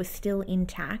bags that were still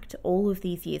intact all of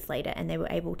these years later, and they were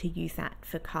able to use that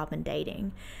for carbon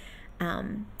dating.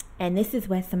 And this is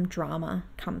where some drama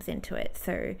comes into it.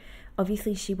 So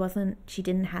obviously she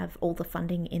didn't have all the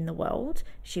funding in the world.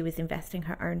 She was investing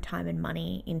her own time and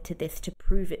money into this to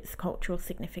prove its cultural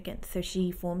significance. So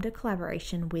she formed a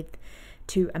collaboration with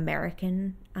 2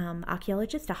 American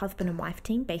archaeologists, a husband and wife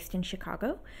team based in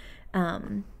Chicago.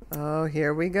 Oh,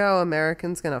 here we go.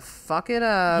 Americans gonna fuck it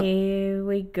up. Here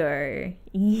we go.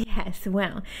 Yes,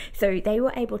 well, so they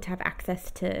were able to have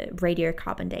access to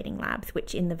radiocarbon dating labs,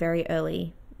 which in the very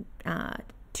early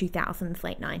 2000s,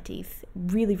 late 90s,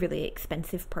 really, really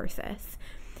expensive process.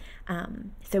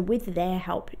 So with their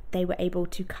help, they were able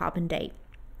to carbon date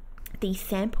these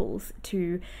samples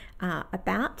to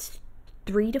about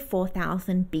 3 to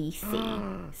 4,000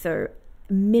 BC. So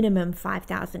minimum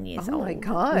 5,000 years old. Oh my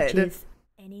God. Which is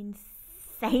an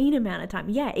insane amount of time.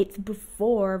 Yeah, it's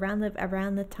before around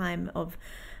the time of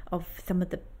some of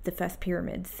the first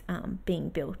pyramids being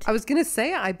built. I was gonna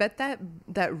say, I bet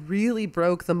that really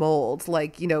broke the mold,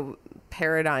 like,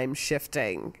 paradigm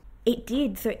shifting. It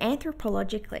did. So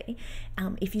anthropologically,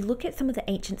 if you look at some of the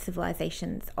ancient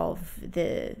civilizations of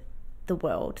the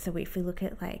world, so if we look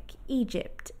at like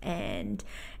Egypt and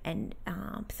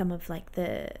some of like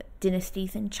the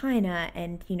dynasties in China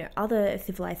and other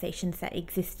civilizations that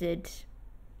existed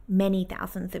many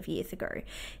thousands of years ago,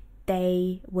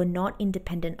 they were not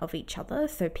independent of each other.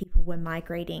 So people were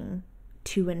migrating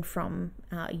to and from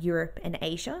Europe and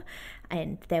Asia,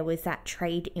 and there was that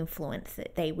trade influence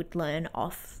that they would learn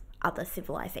off other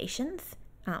civilizations.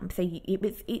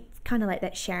 It's kind of like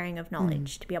that sharing of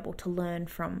knowledge to be able to learn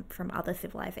from other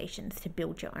civilizations to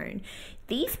build your own.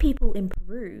 These people in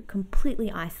Peru,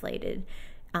 completely isolated,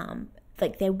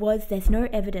 there's no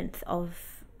evidence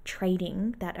of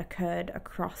trading that occurred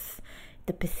across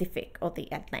the Pacific or the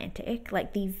Atlantic.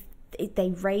 Like they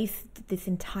raised this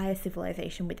entire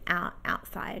civilization without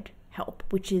outside help,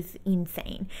 which is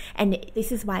insane. And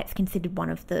this is why it's considered one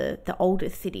of the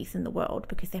oldest cities in the world,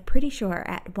 because they're pretty sure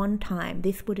at one time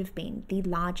this would have been the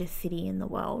largest city in the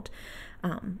world,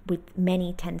 with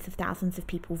many tens of thousands of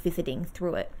people visiting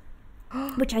through it,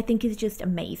 which I think is just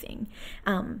amazing.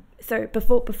 So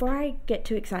before I get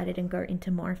too excited and go into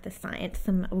more of the science,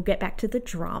 we'll get back to the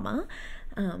drama.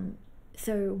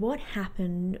 So what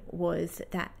happened was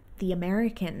that the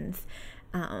Americans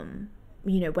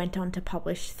went on to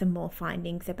publish some more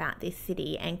findings about this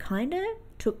city and kind of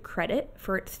took credit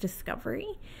for its discovery.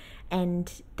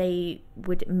 And they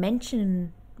would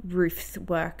mention Rufe's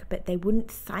work, but they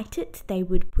wouldn't cite it. They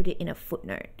would put it in a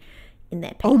footnote in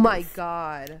their papers. Oh my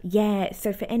God. Yeah.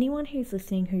 So for anyone who's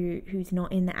listening who's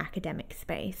not in the academic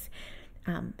space,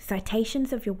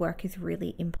 citations of your work is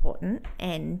really important.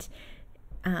 And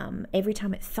every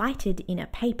time it's cited in a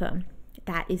paper,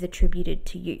 that is attributed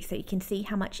to you, so you can see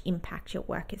how much impact your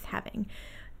work is having.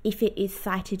 If it is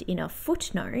cited in a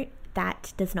footnote,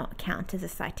 that does not count as a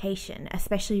citation,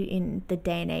 especially in the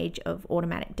day and age of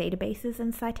automatic databases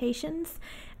and citations.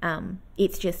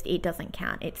 It doesn't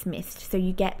count, it's missed, so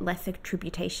you get less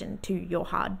attribution to your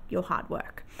hard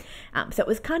work. So it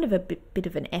was kind of a bit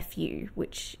of an FU,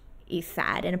 which is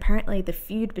sad. And apparently the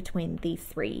feud between these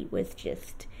three was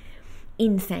just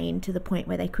insane, to the point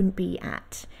where they couldn't be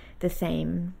at the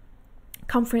same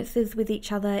conferences with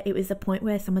each other. It was a point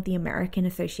where some of the American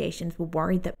associations were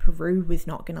worried that Peru was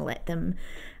not going to let them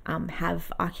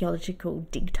have archaeological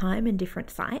dig time in different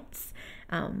sites.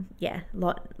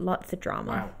 Lots of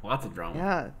drama. Wow, lots of drama.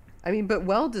 Yeah. I mean, but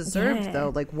well deserved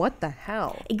though. Like, what the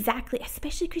hell? Exactly,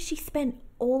 especially because she spent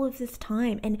all of this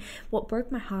time. And what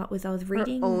broke my heart was I was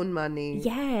reading her own money.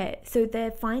 Yeah. So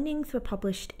their findings were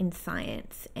published in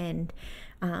Science, and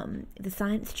the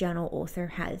Science Journal also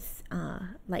has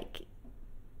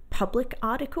public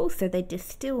articles. So they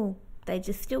distill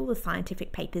the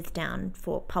scientific papers down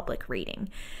for public reading.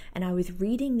 And I was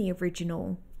reading the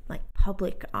original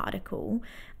public article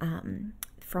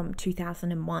from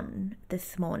 2001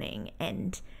 this morning,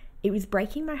 and it was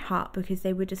breaking my heart because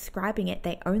they were describing it.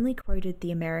 They only quoted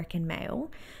the American Mail,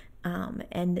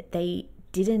 and they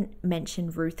didn't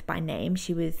mention Ruth by name.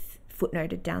 She was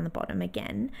footnoted down the bottom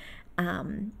again.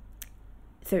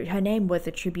 So her name was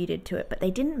attributed to it, but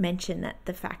they didn't mention that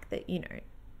the fact that,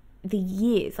 the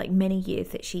years, many years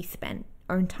that she spent,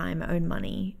 own time, own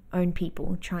money, own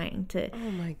people, trying to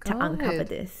uncover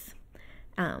this.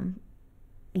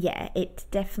 Yeah, it's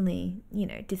definitely,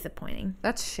 disappointing.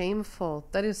 That's shameful.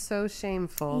 That is so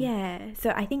shameful. Yeah.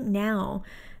 So I think now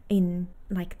in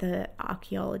the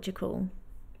archaeological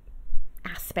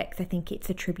aspects, I think it's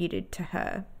attributed to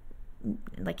her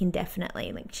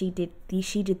indefinitely. She did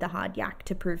the hard yak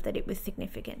to prove that it was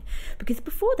significant, because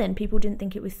before then people didn't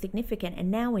think it was significant,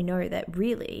 and now we know that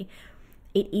really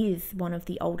it is one of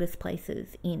the oldest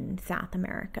places in South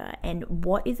America. And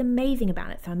what is amazing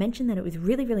about it, so I mentioned that it was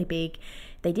really, really big.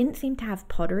 They didn't seem to have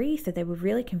pottery, so they were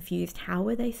really confused. How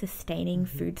were they sustaining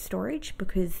food storage?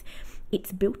 Because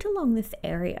it's built along this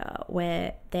area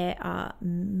where there are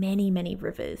many, many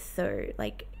rivers. So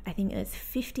I think there's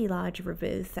 50 large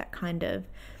rivers that kind of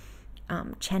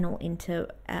channel into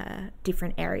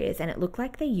different areas, and it looked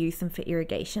like they used them for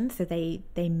irrigation. So they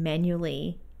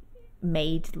manually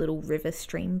made little river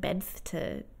stream beds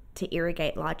to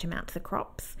irrigate large amounts of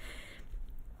crops.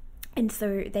 And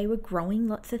so they were growing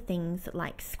lots of things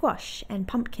like squash and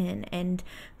pumpkin and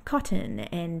cotton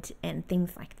and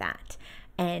things like that.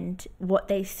 And what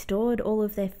they stored all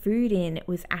of their food in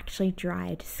was actually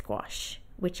dried squash,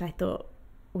 which I thought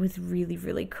was really,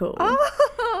 really cool.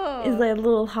 Oh! It's like a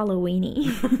little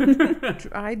Halloweeny.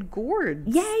 Dried gourds.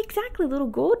 Yeah, exactly. Little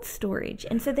gourd storage.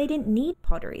 And so they didn't need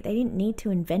pottery. They didn't need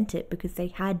to invent it because they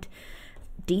had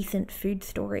decent food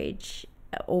storage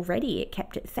already. It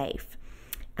kept it safe.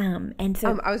 And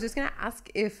so I was just going to ask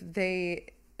if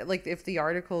if the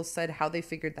article said how they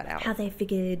figured that out. how they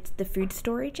figured the food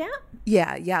storage out.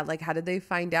 Yeah. Like, how did they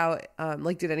find out?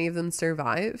 Did any of them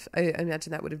survive? I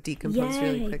imagine that would have decomposed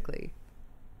really quickly.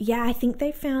 Yeah, I think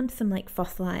they found some like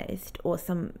fossilized or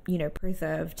some,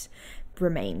 preserved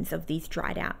remains of these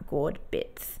dried out gourd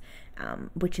bits,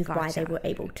 which is why they were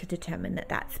able to determine that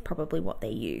that's probably what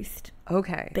they used.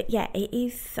 Okay. But yeah, it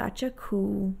is such a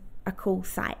cool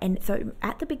site. And so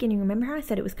at the beginning, remember how I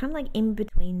said it was kind of like in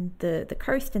between the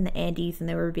coast and the Andes, and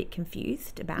they were a bit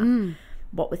confused about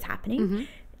what was happening. Mm-hmm.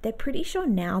 They're pretty sure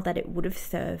now that it would have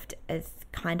served as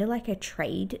kind of like a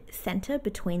trade center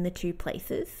between the two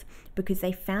places, because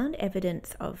they found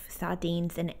evidence of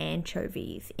sardines and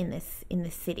anchovies in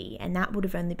the city, and that would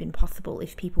have only been possible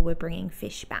if people were bringing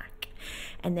fish back.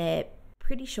 And they're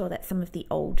pretty sure that some of the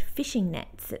old fishing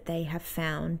nets that they have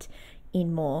found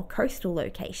in more coastal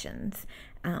locations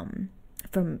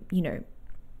from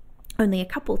only a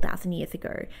couple thousand years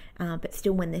ago, but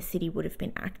still when the city would have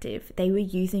been active, they were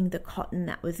using the cotton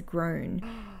that was grown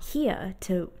here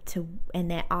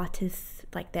and their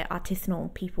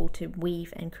artisanal people to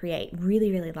weave and create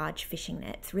really, really large fishing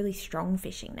nets, really strong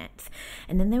fishing nets.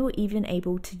 And then they were even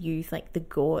able to use like the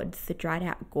dried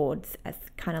out gourds as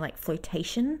kind of like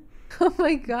flotation. Oh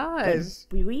my gosh.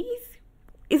 Buoys.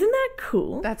 Isn't that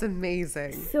cool? That's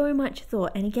amazing. So much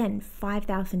thought. And again,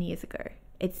 5,000 years ago.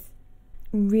 It's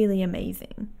really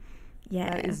amazing.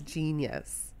 Yeah. That is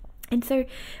genius. And so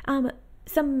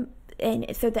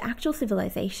the actual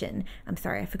civilization, I'm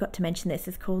sorry, I forgot to mention this,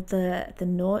 is called the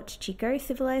Norte Chico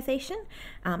civilization.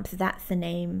 So that's the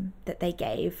name that they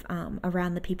gave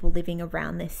around the people living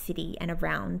around this city and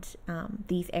around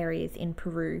these areas in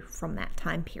Peru from that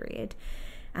time period,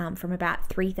 from about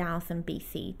 3000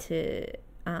 BC to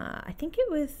I think it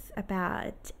was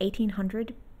about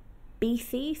 1800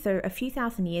 BC, so a few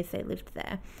thousand years they lived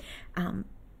there.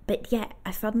 But yeah,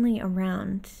 suddenly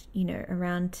around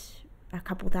a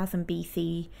couple thousand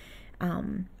BC,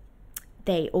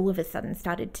 they all of a sudden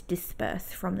started to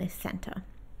disperse from this center.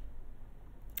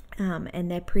 And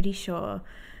they're pretty sure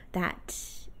that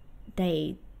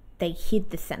they hid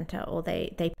the center, or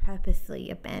they purposely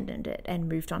abandoned it and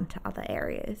moved on to other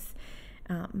areas,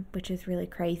 which is really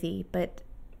crazy. But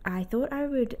I thought I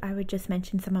would just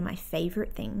mention some of my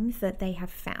favorite things that they have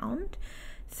found.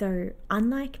 So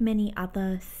unlike many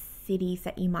other cities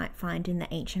that you might find in the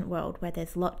ancient world, where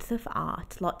there's lots of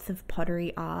art, lots of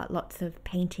pottery art, lots of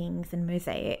paintings and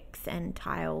mosaics and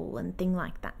tile and things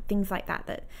like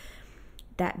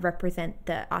that represent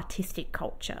the artistic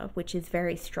culture, which is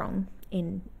very strong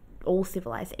in all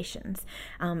civilizations.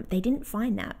 They didn't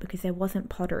find that because there wasn't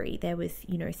pottery. There was,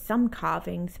 some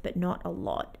carvings, but not a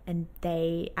lot. And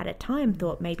they, at a time,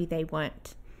 thought maybe they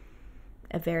weren't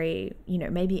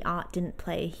maybe art didn't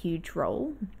play a huge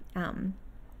role.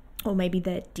 Or maybe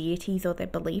their deities or their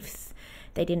beliefs,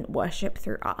 they didn't worship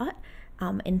through art.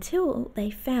 Until they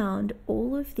found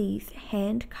all of these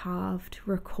hand-carved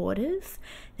recorders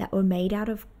that were made out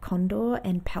of condor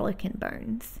and pelican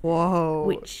bones. Whoa.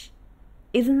 Which...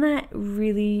 Isn't that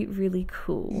really, really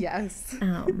cool? Yes.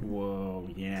 Whoa,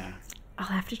 yeah.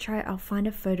 I'll find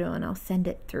a photo and I'll send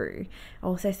it through. I'll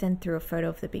also send through a photo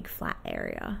of the big flat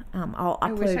area. I'll upload...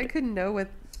 I wish I could know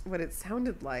what it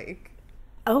sounded like.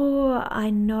 Oh,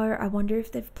 I know. I wonder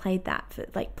if they've played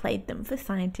them for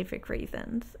scientific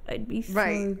reasons. It'd be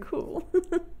so cool.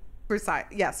 For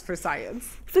science. For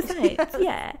science,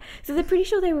 yeah. So they're pretty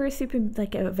sure they were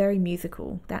a very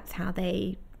musical. That's how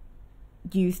they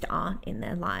used art in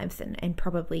their lives and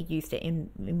probably used it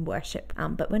in worship,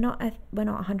 but we're not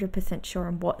 100% sure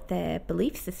on what their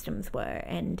belief systems were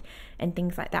and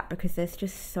things like that, because there's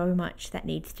just so much that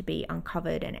needs to be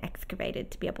uncovered and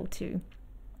excavated to be able to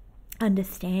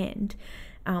understand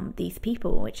these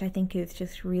people, which I think is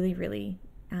just really, really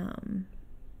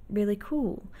really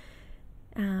cool.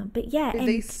 But yeah, are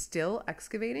they still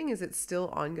excavating? Is it still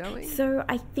ongoing? So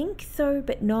I think so,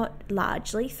 but not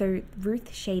largely. So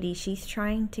Ruth Shady, she's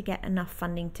trying to get enough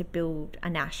funding to build a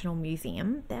national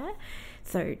museum there,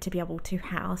 so to be able to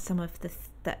house some of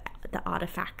the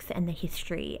artifacts and the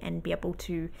history, and be able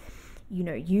to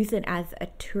use it as a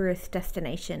tourist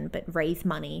destination, but raise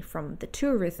money from the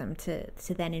tourism to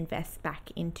then invest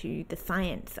back into the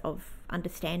science of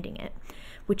understanding it,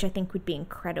 which I think would be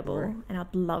incredible. Sure. And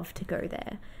I'd love to go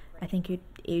there. I think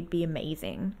it'd be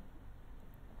amazing.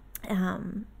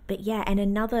 But yeah, and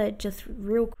another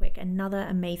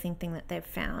amazing thing that they've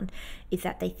found is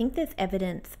that they think there's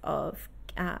evidence of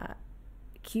how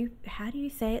do you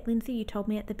say it, Lindsay? You told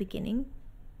me at the beginning.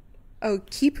 Oh,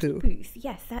 Qipu. Qipus.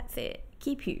 Yes, that's it.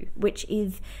 Qipu, which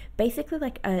is basically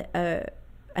like a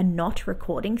knot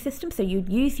recording system. So you'd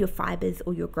use your fibers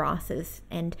or your grasses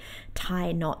and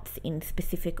tie knots in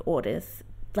specific orders,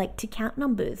 like to count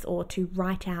numbers or to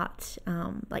write out,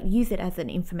 like use it as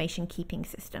an information keeping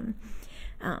system,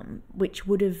 which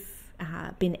would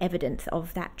have been evidence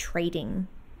of that trading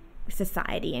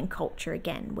society and culture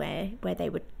again, where they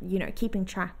were, keeping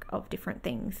track of different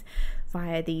things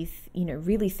via these,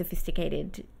 really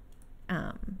sophisticated,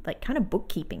 like kind of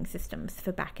bookkeeping systems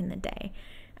for back in the day,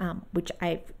 which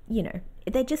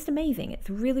they're just amazing. It's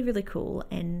really, really cool.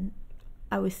 And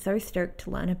I was so stoked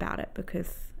to learn about it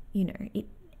because, it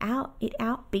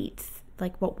outbeats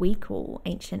like what we call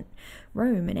ancient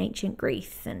Rome and ancient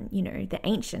Greece and, the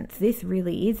ancients. This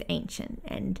really is ancient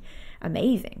and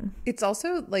amazing. It's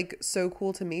also like so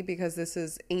cool to me because this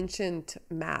is ancient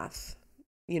math,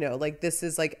 like this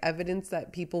is like evidence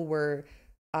that people were,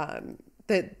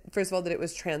 that first of all, that it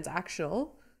was transactional.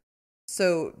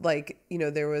 So like,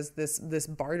 there was this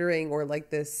bartering or like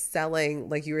this selling,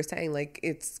 like you were saying, like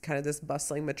it's kind of this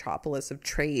bustling metropolis of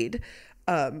trade.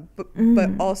 But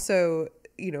also,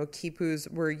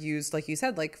 quipus were used, like you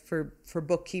said, like for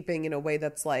bookkeeping in a way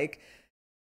that's like,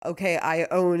 okay, I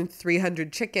own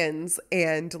 300 chickens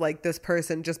and like this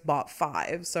person just bought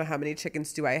 5. So how many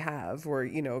chickens do I have? Or,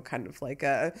 kind of like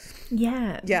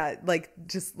like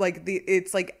just like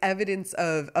it's like evidence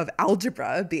of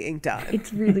algebra being done.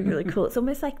 It's really, really cool. It's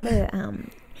almost like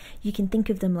you can think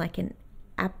of them like an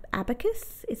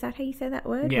abacus. Is that how you say that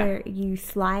word? Yeah. Where you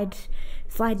slide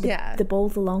the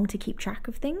balls along to keep track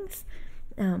of things.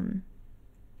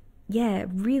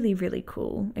 Really, really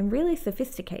cool and really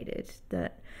sophisticated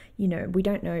that, we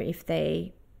don't know if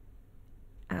they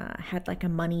had like a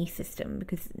money system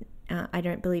because I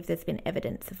don't believe there's been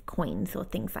evidence of coins or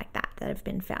things like that have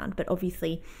been found. But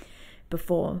obviously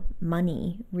before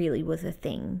money really was a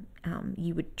thing,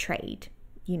 you would trade.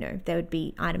 There would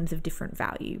be items of different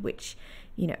value, which,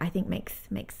 I think makes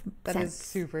that sense. Is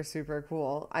super, super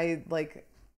cool. I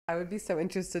would be so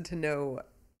interested to know,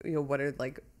 what are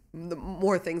like the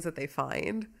more things that they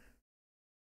find.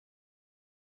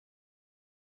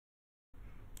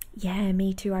 Yeah,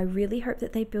 me too. I really hope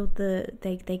that they build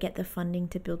they get the funding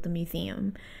to build the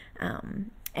museum.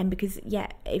 And because,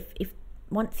 if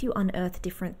once you unearth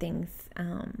different things,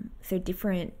 so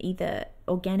different either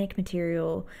organic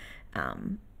material,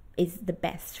 is the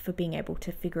best for being able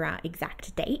to figure out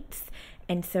exact dates.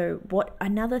 And so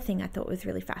another thing I thought was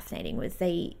really fascinating was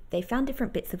they found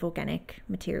different bits of organic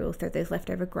material. So those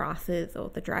leftover grasses or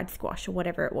the dried squash or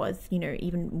whatever it was,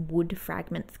 even wood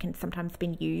fragments can sometimes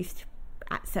been used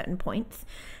at certain points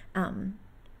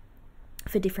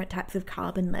for different types of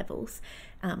carbon levels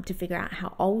to figure out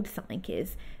how old something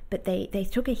is. But they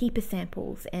took a heap of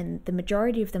samples and the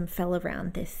majority of them fell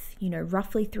around this,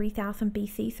 roughly 3000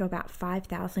 BC, so about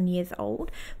 5,000 years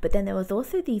old. But then there was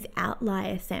also these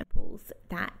outlier samples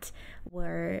that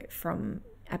were from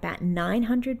about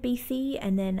 900 BC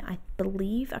and then I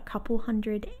believe a couple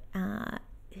hundred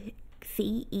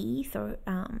CE, so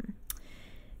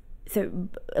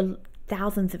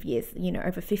thousands of years,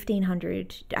 over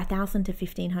 1,000 to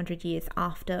 1,500 years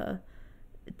after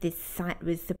this site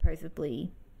was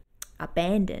supposedly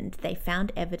abandoned, they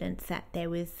found evidence that there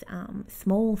was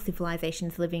small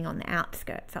civilizations living on the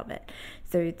outskirts of it.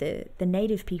 So the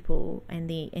native people and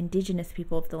the indigenous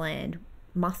people of the land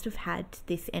must have had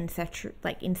this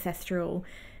ancestral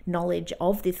knowledge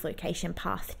of this location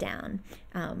passed down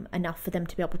enough for them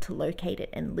to be able to locate it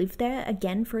and live there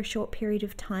again for a short period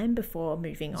of time before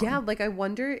moving on. Yeah, like I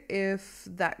wonder if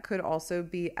that could also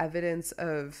be evidence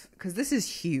of, because this is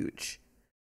huge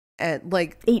and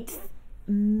like it's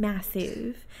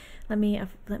massive. Let me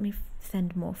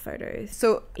send more photos.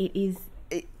 So it is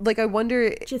like, I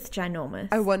wonder, just ginormous.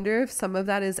 I wonder if some of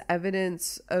that is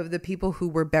evidence of the people who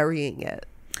were burying it.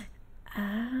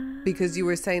 Because you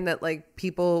were saying that like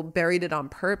people buried it on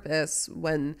purpose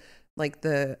when like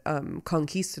the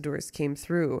conquistadors came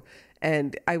through.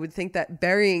 And I would think that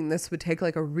burying this would take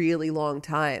like a really long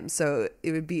time. So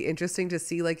it would be interesting to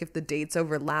see like if the dates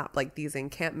overlap, like these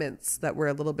encampments that were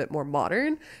a little bit more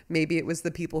modern. Maybe it was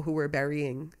the people who were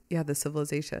burying, the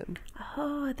civilization.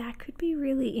 Oh, that could be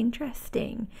really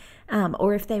interesting.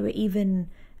 Or if they were even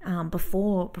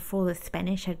before the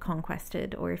Spanish had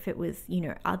conquested, or if it was,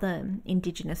 other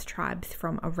indigenous tribes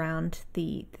from around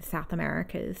the South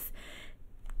Americas,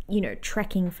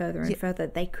 trekking further and further,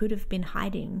 they could have been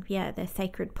hiding, their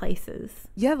sacred places.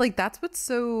 Yeah, like that's what's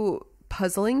so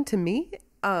puzzling to me,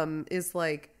 is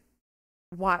like,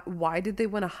 why did they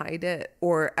want to hide it?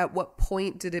 Or at what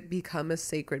point did it become a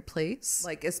sacred place?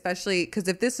 Like, especially because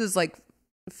if this is like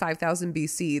 5000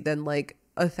 BC, then like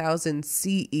 1000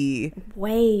 CE.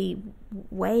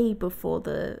 Way before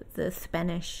the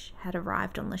Spanish had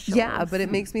arrived on the shores. Yeah, but it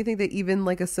makes me think that even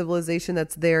like a civilization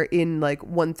that's there in like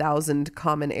 1000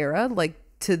 Common Era, like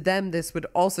to them this would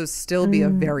also still be a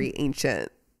very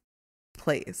ancient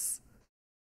place.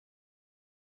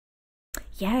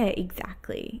 Yeah,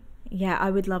 exactly. Yeah, I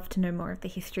would love to know more of the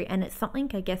history, and it's something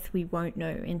I guess we won't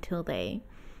know until they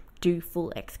do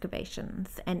full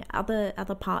excavations and other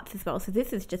parts as well. So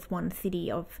this is just one city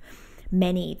of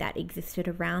many that existed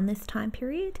around this time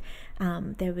period.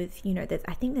 There was,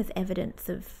 I think there's evidence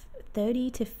of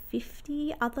 30 to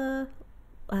 50 other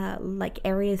like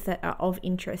areas that are of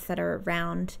interest that are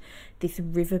around this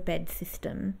riverbed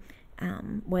system,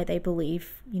 where they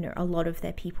believe, a lot of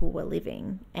their people were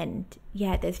living. And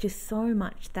there's just so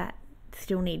much that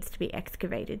still needs to be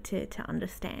excavated to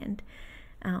understand.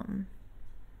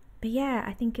 But yeah,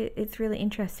 I think it's really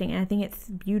interesting, and I think it's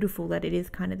beautiful that it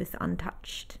is kind of this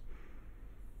untouched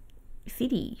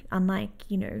city. Unlike,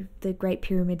 the Great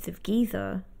Pyramids of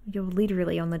Giza, you're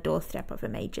literally on the doorstep of a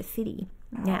major city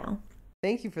now.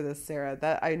 Thank you for this,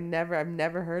 Sarah. I've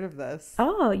never heard of this.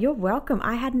 Oh, you're welcome.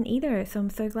 I hadn't either, so I'm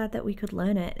so glad that we could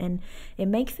learn it, and it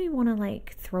makes me want to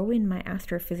like throw in my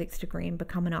astrophysics degree and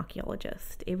become an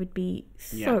archaeologist. It would be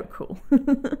so cool.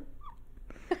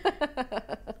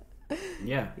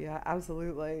 Yeah,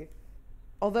 absolutely.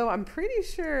 Although I'm pretty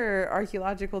sure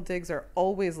archaeological digs are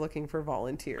always looking for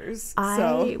volunteers.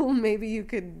 So maybe you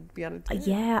could be on a team.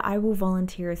 Yeah, I will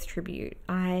volunteer as tribute.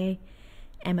 I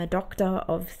am a doctor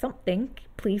of something.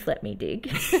 Please let me dig.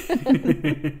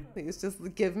 Please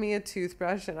just give me a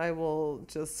toothbrush and I will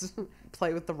just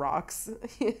play with the rocks.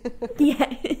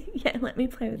 Yeah, let me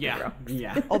play with the rocks.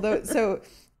 Yeah. Although,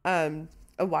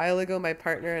 a while ago, my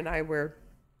partner and I were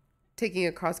taking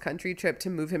a cross-country trip to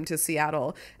move him to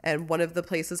Seattle, and one of the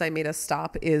places I made a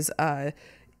stop is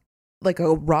like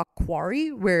a rock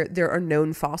quarry where there are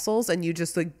known fossils, and you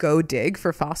just like go dig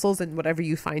for fossils, and whatever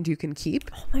you find you can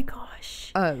keep. Oh my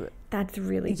gosh, that's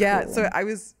really cool. So I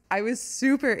was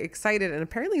super excited, and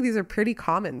apparently these are pretty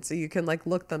common, so you can like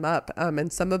look them up,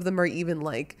 and some of them are even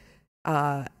like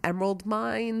emerald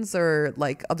mines or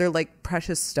like other like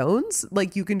precious stones.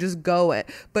 Like you can just go it,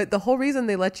 but the whole reason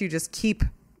they let you just keep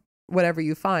whatever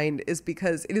you find is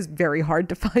because it is very hard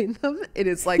to find them. It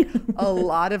is like a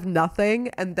lot of nothing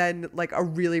and then like a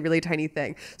really, really tiny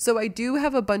thing. So I do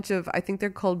have a bunch of, I think they're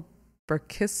called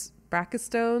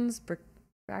brachiostones,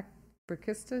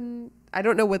 brachiston. I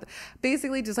don't know what,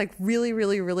 basically just like really,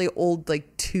 really, really old,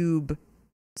 like tube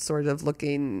sort of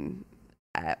looking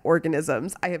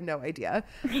organisms. I have no idea.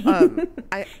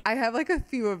 I have like a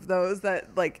few of those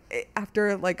that like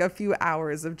after like a few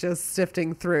hours of just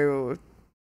sifting through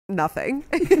nothing.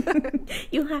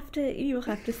 You'll have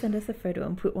to send us a photo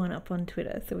and put one up on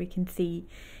Twitter so we can see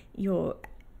your.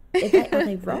 Are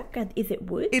they rock? Is it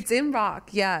wood? It's in rock,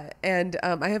 yeah. And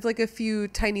I have like a few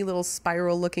tiny little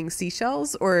spiral looking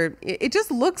seashells, or it just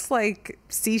looks like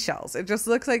seashells. It just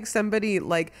looks like somebody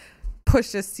like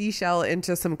pushed a seashell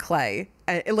into some clay,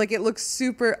 and it looks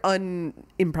super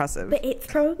unimpressive. But it's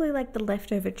probably like the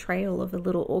leftover trail of a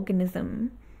little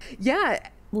organism. Yeah.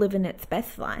 Living its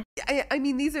best life. I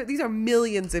mean, these are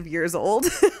millions of years old,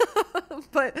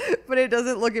 but it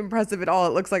doesn't look impressive at all. It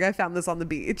looks like I found this on the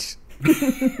beach.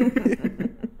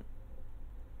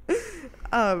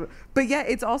 But yeah,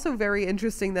 it's also very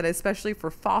interesting that especially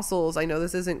for fossils, I know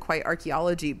this isn't quite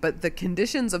archaeology, but the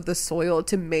conditions of the soil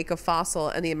to make a fossil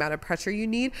and the amount of pressure you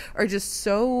need are just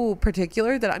so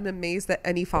particular that I'm amazed that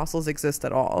any fossils exist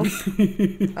at all.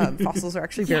 Fossils are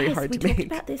actually very hard to make. We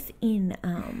talked about this in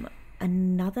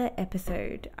another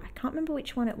episode. I can't remember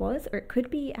which one it was, or it could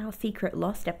be our Secret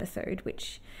Lost episode,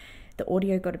 which the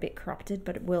audio got a bit corrupted,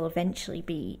 but it will eventually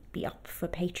be up for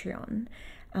Patreon.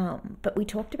 But we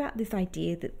talked about this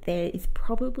idea that there is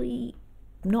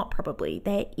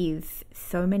there is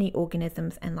so many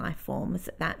organisms and life forms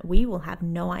that we will have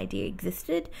no idea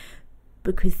existed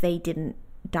because they didn't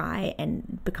die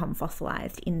and become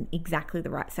fossilized in exactly the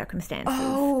right circumstances.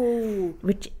 Oh,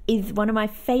 which is one of my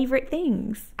favorite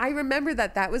things. I remember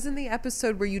that was in the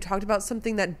episode where you talked about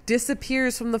something that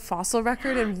disappears from the fossil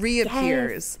record and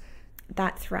reappears. Yes,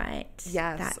 that's right.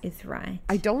 Yes. That is right.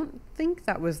 I don't think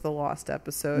that was the lost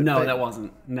episode. No, but that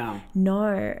wasn't. No.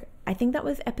 No, I think that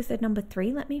was episode number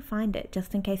 3. Let me find it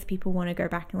just in case people want to go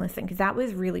back and listen, because that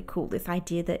was really cool. This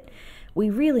idea that we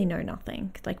really know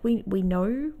nothing. Like we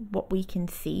know what we can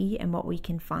see and what we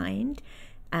can find,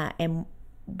 and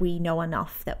we know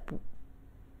enough that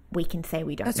we can say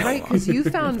we don't That's know. right, because you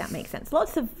If found that makes sense.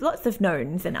 Lots of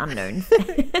knowns and unknowns.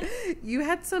 you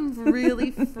had some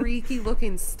really freaky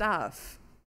looking stuff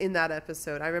in that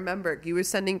episode. I remember you were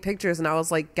sending pictures and I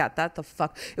was like, get that the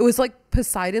fuck. It was like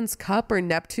Poseidon's cup or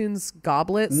Neptune's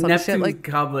goblet, some Neptune's shit like.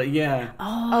 goblet, yeah.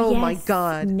 Oh my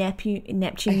God.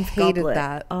 Neptune's I hated goblet.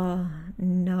 that. Oh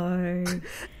no.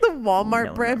 The Walmart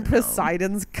No, brand no, no.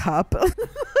 Poseidon's cup.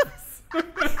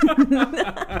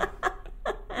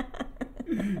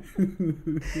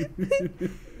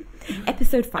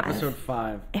 Episode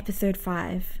 5. Episode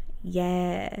 5.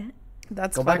 Yeah.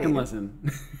 That's Go funny. back and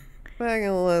listen. Back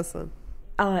and listen.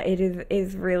 Oh, it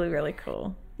is really, really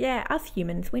cool. Yeah, us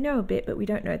humans, we know a bit, but we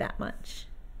don't know that much.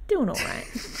 Doing all right.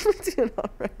 Doing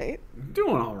all right.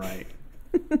 Doing all right.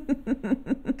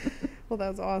 Well,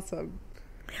 that's awesome.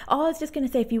 Oh, I was just going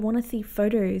to say, if you want to see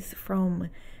photos from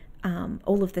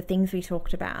all of the things we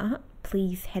talked about,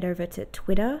 please head over to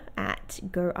Twitter at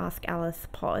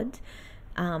GoAskAlicePod,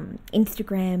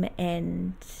 Instagram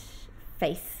and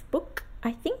Facebook,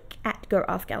 I think, at Go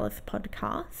Ask Alice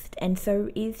Podcast, and so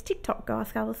is TikTok, Go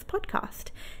Ask Alice Podcast,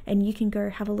 and you can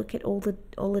go have a look at all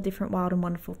the different wild and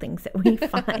wonderful things that we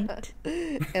find.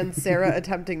 And Sarah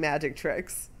attempting magic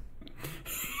tricks.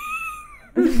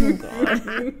 Oh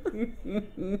God.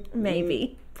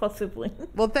 Maybe, possibly.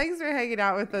 Well, thanks for hanging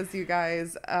out with us, you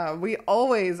guys. We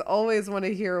always want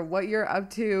to hear what you're up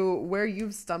to, where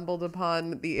you've stumbled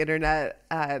upon the internet,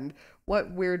 and what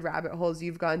weird rabbit holes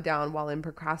you've gone down while in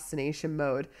procrastination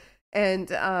mode.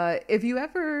 And if you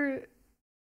ever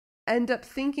end up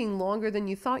thinking longer than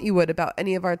you thought you would about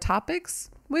any of our topics,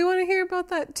 we want to hear about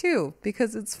that too,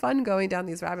 because it's fun going down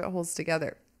these rabbit holes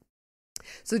together.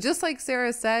 So just like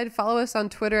Sarah said, follow us on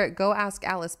Twitter at Go Ask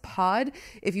Alice Pod.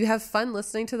 If you have fun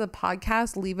listening to the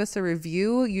podcast, leave us a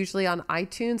review, usually on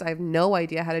iTunes. I have no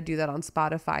idea how to do that on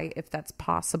Spotify, if that's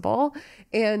possible.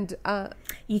 And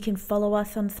You can follow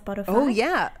us on Spotify. oh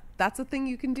yeah, that's a thing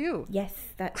you can do. Yes,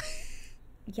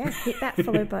 hit that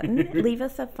follow button. Leave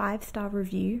us a 5-star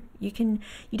review. You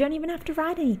don't even have to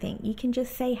write anything. You can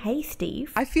just say, "Hey,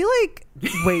 Steve." I feel like,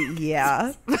 wait,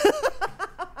 yeah.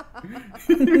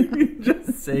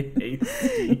 Just say hey,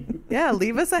 Steve. Yeah,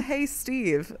 leave us a hey,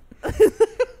 Steve.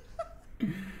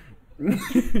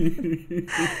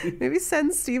 Maybe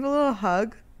send Steve a little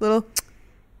hug. Little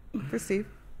for Steve.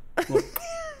 Well,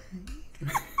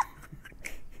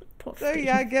 Poor So Steve.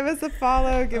 yeah, give us a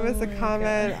follow, give us a my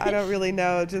comment. I don't really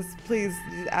know. Just please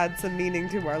add some meaning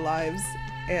to our lives.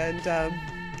 And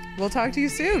we'll talk to you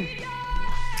soon.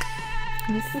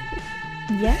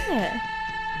 Yeah.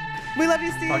 We love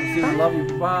you, Steve. talk to you soon. Love you.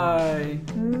 Bye.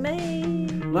 May.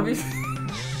 Love you.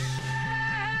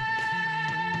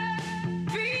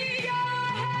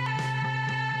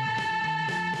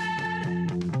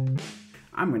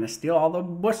 I'm gonna steal all the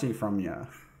pussy from you.